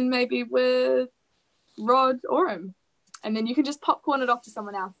begin maybe with Rod Oram, and then you can just popcorn it off to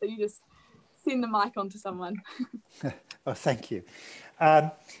someone else. So you just send the mic on to someone. Oh, thank you. I'm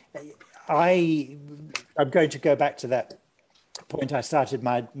going to go back to that point I started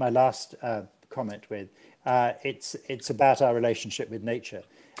my last comment with. It's about our relationship with nature.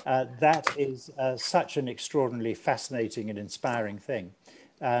 That is such an extraordinarily fascinating and inspiring thing.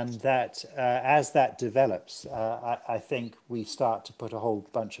 And that as that develops, I think we start to put a whole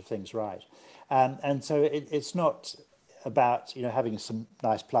bunch of things right. And so it's not about having some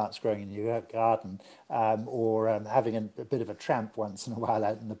nice plants growing in your garden or having a bit of a tramp once in a while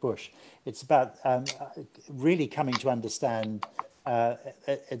out in the bush. It's about really coming to understand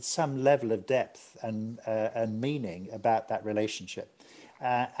at some level of depth and meaning about that relationship.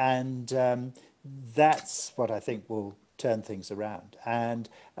 And that's what I think will turn things around. And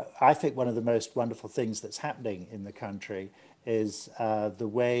I think one of the most wonderful things that's happening in the country is the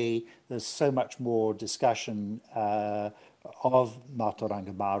way there's so much more discussion of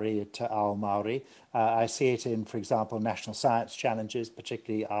Mātauranga Māori to Ao Māori. I see it in, for example, national science challenges,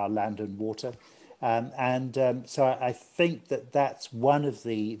 particularly our land and water. So I think that that's one of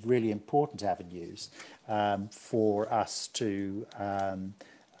the really important avenues for us to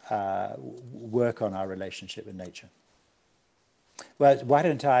work on our relationship with nature. Well, why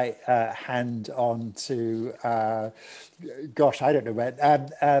don't I hand on to, gosh, I don't know where,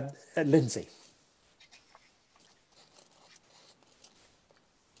 Lyndsey.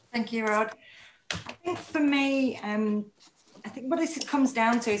 Thank you, Rod. I think for me, I think what this comes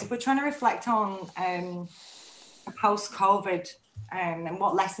down to is if we're trying to reflect on post-COVID and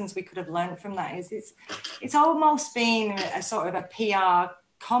what lessons we could have learned from that, it's almost been a sort of a PR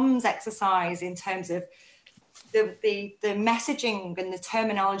comms exercise in terms of the messaging and the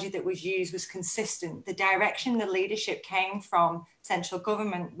terminology that was used was consistent. The direction the leadership came from central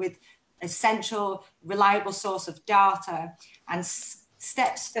government with a central, reliable source of data and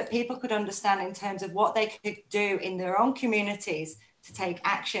steps that people could understand in terms of what they could do in their own communities to take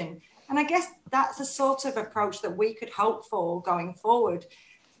action. And I guess that's a sort of approach that we could hope for going forward.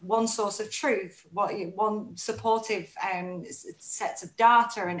 One source of truth, one supportive sets of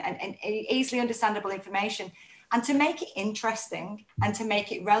data and easily understandable information. And to make it interesting and to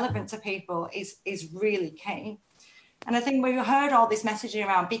make it relevant to people is really key. And I think we heard all this messaging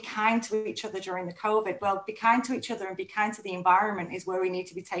around be kind to each other during the COVID. Well, be kind to each other and be kind to the environment is where we need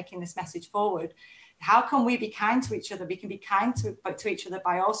to be taking this message forward. How can we be kind to each other? We can be kind to each other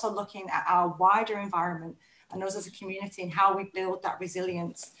by also looking at our wider environment and us as a community and how we build that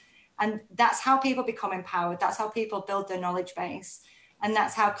resilience. And that's how people become empowered. That's how people build their knowledge base. And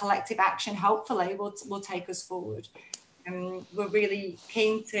that's how collective action, hopefully, will take us forward. And we're really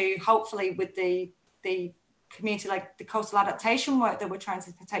keen to, hopefully, with the community, like the coastal adaptation work that we're trying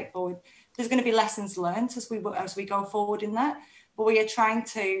to take forward, there's going to be lessons learned as we go forward in that. But we are trying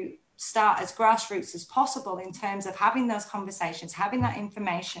to start as grassroots as possible in terms of having those conversations, having that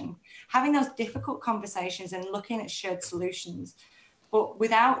information, having those difficult conversations and looking at shared solutions. But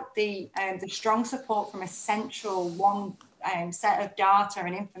without the strong support from a central one set of data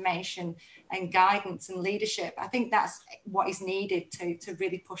and information and guidance and leadership, I think that's what is needed to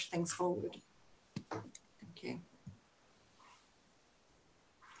really push things forward. Thank you.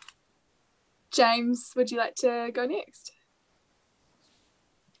 James, would you like to go next?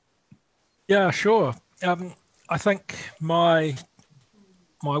 Yeah, sure. I think my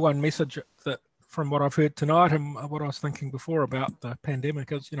one message that from what I've heard tonight and what I was thinking before about the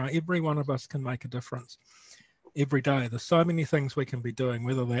pandemic is, every one of us can make a difference every day. There's so many things we can be doing,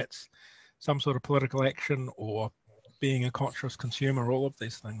 whether that's some sort of political action or being a conscious consumer, all of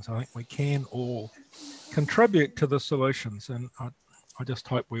these things. I think we can all contribute to the solutions, and I just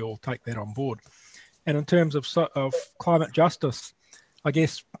hope we all take that on board. And in terms of climate justice, I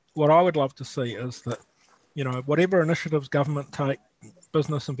guess what I would love to see is that, whatever initiatives government take,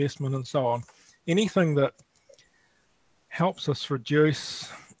 business investment and so on, anything that helps us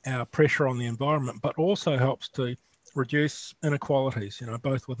reduce our pressure on the environment, but also helps to reduce inequalities,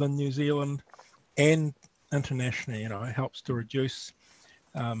 both within New Zealand and internationally, helps to reduce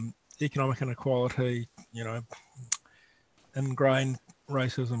economic inequality, ingrained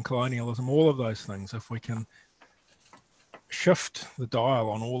racism, colonialism, all of those things. If we can shift the dial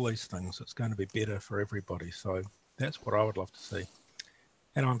on all these things, it's going to be better for everybody. So that's what I would love to see.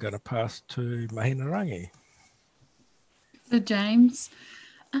 And I'm going to pass to Mahina-a-rangi. So James,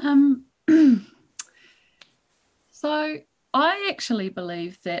 so I actually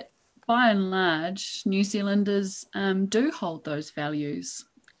believe that by and large, New Zealanders do hold those values.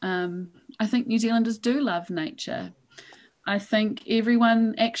 I think New Zealanders do love nature. I think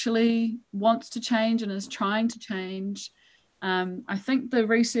everyone actually wants to change and is trying to change. I think the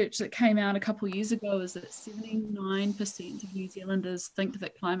research that came out a couple of years ago is that 79% of New Zealanders think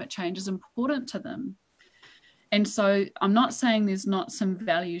that climate change is important to them. And so I'm not saying there's not some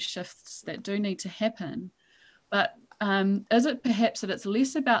value shifts that do need to happen, but is it perhaps that it's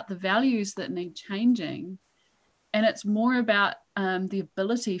less about the values that need changing, and it's more about the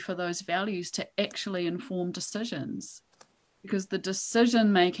ability for those values to actually inform decisions? Because the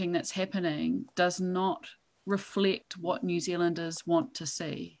decision making that's happening does not reflect what New Zealanders want to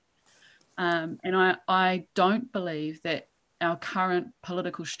see. And I don't believe that our current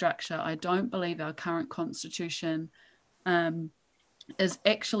political structure, I don't believe our current constitution is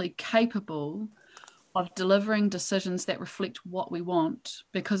actually capable of delivering decisions that reflect what we want,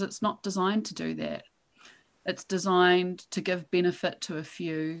 because it's not designed to do that. It's designed to give benefit to a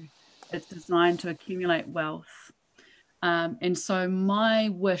few. It's designed to accumulate wealth. And so my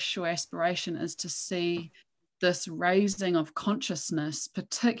wish or aspiration is to see this raising of consciousness,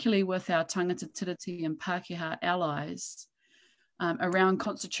 particularly with our tangata tiriti and Pākehā allies, around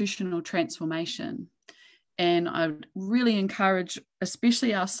constitutional transformation. And I would really encourage,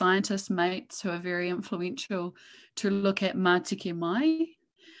 especially our scientist mates who are very influential, to look at Mātiki Mai,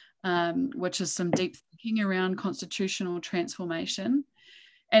 which is some deep thinking around constitutional transformation.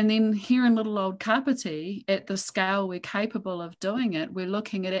 And then here in little old Kāpiti, at the scale we're capable of doing it, we're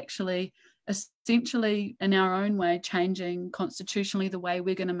looking at actually essentially in our own way changing constitutionally the way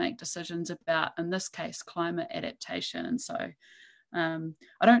we're going to make decisions about, in this case, climate adaptation. And so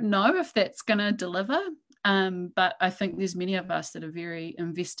I don't know if that's going to deliver, but I think there's many of us that are very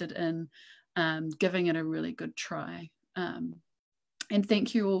invested in giving it a really good try. And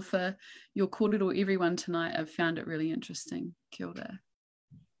thank you all for your kōrero, everyone tonight. I've found it really interesting. Kia ora.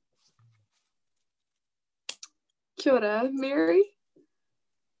 Kia ora, Mary.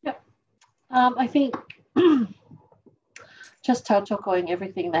 Yep. I think just tautoko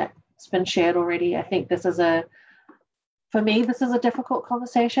everything that's been shared already. I think this is for me, this is a difficult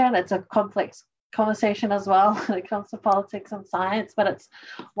conversation. It's a complex conversation as well when it comes to politics and science, but it's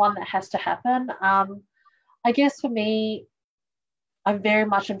one that has to happen. I guess for me, I'm very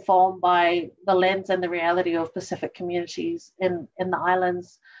much informed by the lens and the reality of Pacific communities in the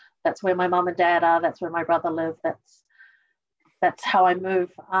islands. That's where my mum and dad are. That's where my brother live. That's how I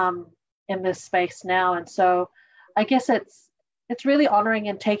move in this space now. And so I guess it's really honoring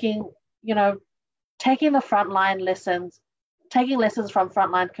and taking the frontline lessons, taking lessons from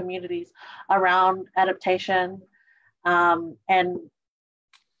frontline communities around adaptation and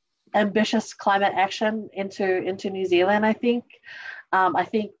ambitious climate action into New Zealand. I think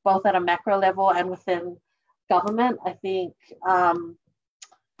both at a macro level and within government. I think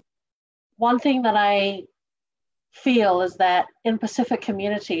one thing that I feel is that in Pacific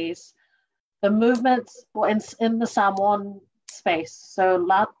communities, the movements in the Samoan space. So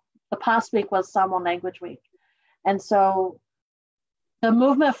the past week was Samoan Language Week. And so the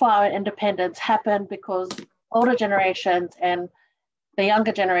movement for our independence happened because older generations and the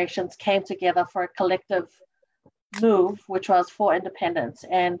younger generations came together for a collective move, which was for independence.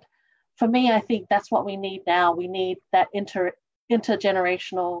 And for me, I think that's what we need now. We need that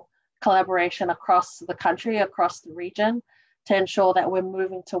intergenerational collaboration across the country, across the region, to ensure that we're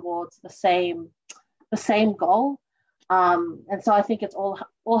moving towards the same goal. And so I think it's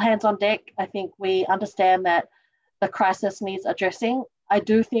all hands on deck. I think we understand that the crisis needs addressing. I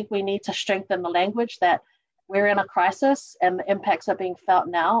do think we need to strengthen the language that we're in a crisis and the impacts are being felt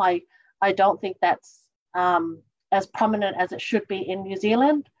now. I don't think that's as prominent as it should be in New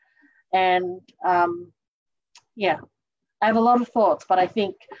Zealand. And I have a lot of thoughts, but I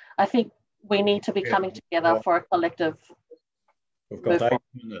think we need to be coming together for a collective. We've got 8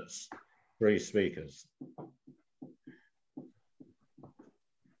 minutes, 3 speakers.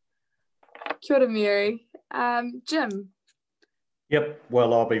 Kia ora, Mary. Jim. Yep,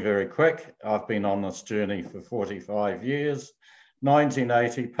 well, I'll be very quick. I've been on this journey for 45 years.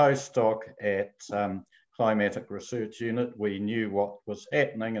 1980, postdoc at Climatic Research Unit. We knew what was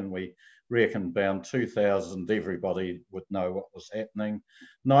happening and we reckoned around 2000 everybody would know what was happening.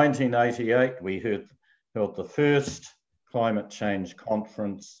 1988, we held the first climate change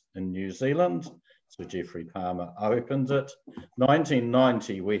conference in New Zealand. Sir Geoffrey Palmer opened it.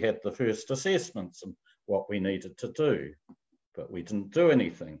 1990, we had the first assessments of what we needed to do, but we didn't do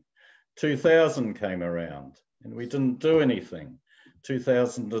anything. 2000 came around and we didn't do anything.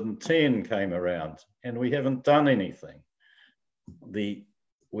 2010 came around and we haven't done anything.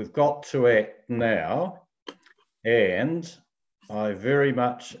 We've got to act now, and I very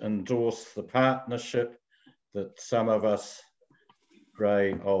much endorse the partnership that some of us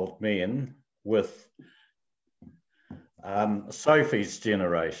grey old men with Sophie's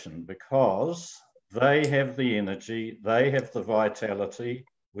generation, because they have the energy, they have the vitality.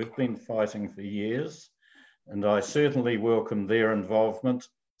 We've been fighting for years, and I certainly welcome their involvement.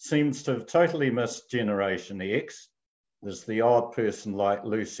 Seems to have totally missed Generation X. There's the odd person like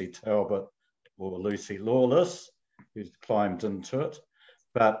Lucy Talbot or Lucy Lawless who's climbed into it.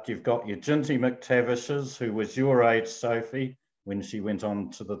 But you've got your Ginty McTavishes, who was your age, Sophie, when she went on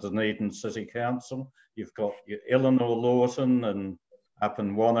to the Dunedin City Council. You've got your Eleanor Lawton and up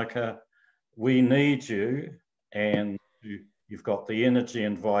in Wanaka. We need you, and you've got the energy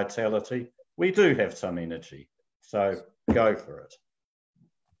and vitality. We do have some energy, so go for it.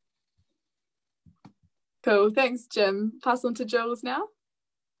 Cool, thanks, Jim. Pass on to Jules now.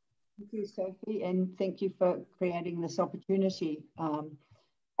 Thank you, Sophie, and thank you for creating this opportunity.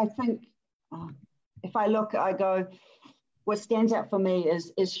 I think if I look, I go, what stands out for me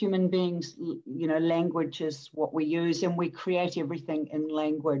is human beings, you know, language is what we use, and we create everything in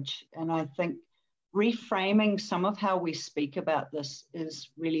language. And I think reframing some of how we speak about this is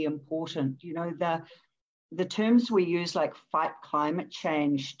really important. You know, the terms we use, like fight climate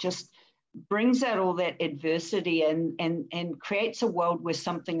change, just brings out all that adversity and creates a world where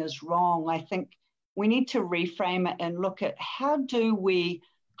something is wrong. I think we need to reframe it and look at, how do we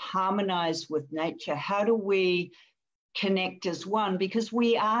harmonize with nature? How do we connect as one? Because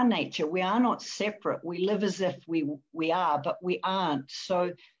we are nature. We are not separate. We live as if we are, but we aren't.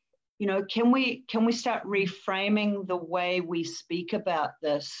 So, you know, can we start reframing the way we speak about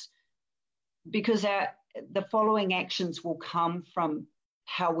this? Because the following actions will come from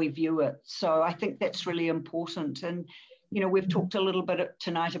how we view it. So I think that's really important. And, you know, we've talked a little bit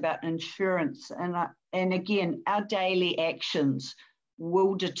tonight about insurance. And again, our daily actions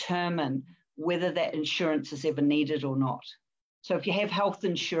will determine whether that insurance is ever needed or not. So if you have health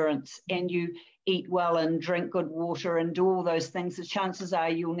insurance and you eat well and drink good water and do all those things, the chances are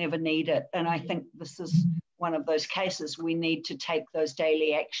you'll never need it. And I think this is one of those cases. We need to take those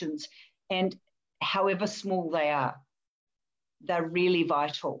daily actions, and however small they are, they're really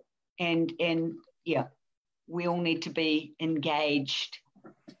vital. And yeah, we all need to be engaged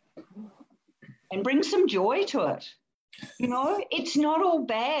and bring some joy to it. You know, it's not all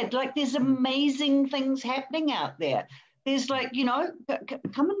bad. Like, there's amazing things happening out there. There's, like, you know,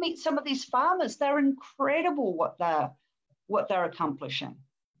 come and meet some of these farmers. They're incredible what they're accomplishing.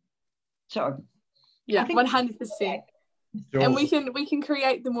 So yeah, 100%. And we can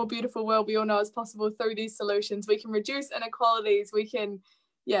create the more beautiful world we all know is possible through these solutions. We can reduce inequalities. We can,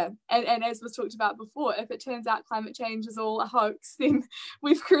 yeah, and as was talked about before, if it turns out climate change is all a hoax, then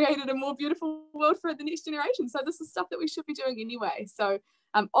we've created a more beautiful world for the next generation. So this is stuff that we should be doing anyway. So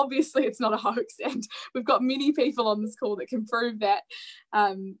obviously it's not a hoax, and we've got many people on this call that can prove that.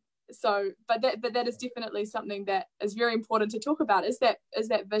 But that is definitely something that is very important to talk about, is that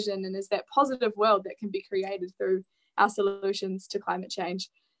vision and is that positive world that can be created through our solutions to climate change.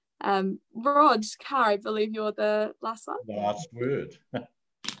 Rod, Carr, I believe you're the last one. Last word.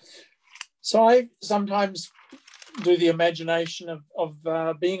 So I sometimes do the imagination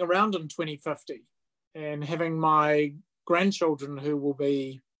of being around in 2050 and having my grandchildren, who will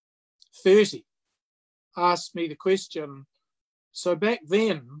be 30, ask me the question, so back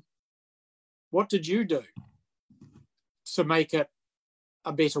then, what did you do to make it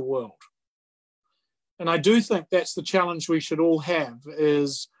a better world? And I do think that's the challenge we should all have,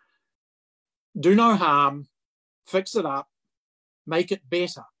 is do no harm, fix it up, make it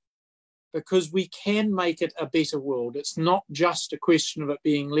better, because we can make it a better world. It's not just a question of it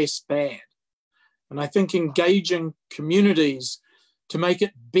being less bad. And I think engaging communities to make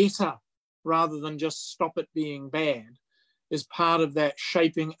it better rather than just stop it being bad is part of that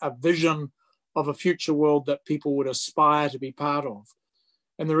shaping a vision of a future world that people would aspire to be part of.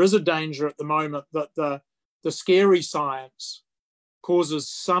 And there is a danger at the moment that the scary science causes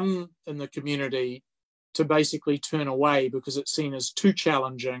some in the community to basically turn away because it's seen as too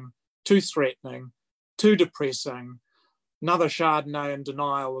challenging, too threatening, too depressing. Another Chardonnay and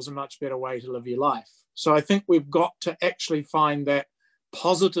denial is a much better way to live your life. So I think we've got to actually find that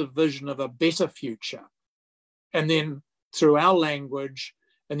positive vision of a better future and then through our language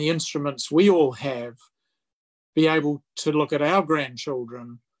and the instruments we all have, be able to look at our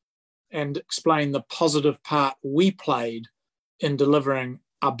grandchildren and explain the positive part we played in delivering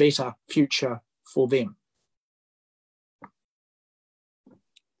a better future for them.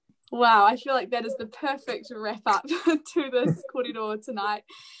 Wow, I feel like that is the perfect wrap up to this kōrero tonight.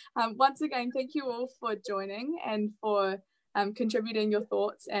 Once again, thank you all for joining and for contributing your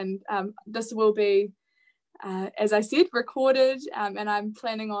thoughts. And this will be, as I said, recorded, and I'm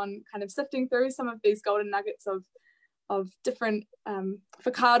planning on kind of sifting through some of these golden nuggets of different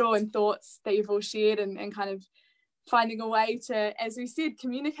whakaaro and thoughts that you've all shared, and kind of finding a way to, as we said,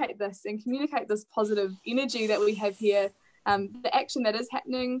 communicate this positive energy that we have here, the action that is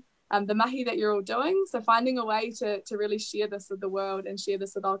happening, the mahi that you're all doing. So finding a way to really share this with the world and share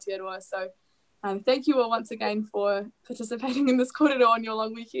this with Aotearoa. So thank you all once again for participating in this kōrero on your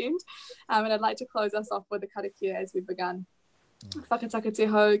long weekend. And I'd like to close us off with a karakia as we've begun. Whakataka te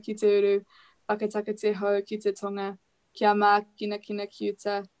hau ki te uru, whakataka te hau ki te tonga, kia mā kina kina ki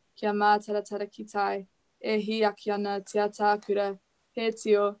uta, kia mā taratara ki tai, e hi aki ana te atākura, he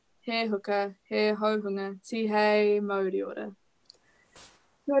tio, he huka, he hauhunga, ti hei mauri ora.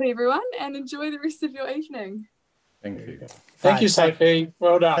 Kia ora everyone, and enjoy the rest of your evening. Thank you. Thank you, Sophie.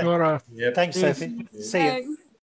 Well done. Kia ora. Yep. Thanks, Sophie. See you. Thanks.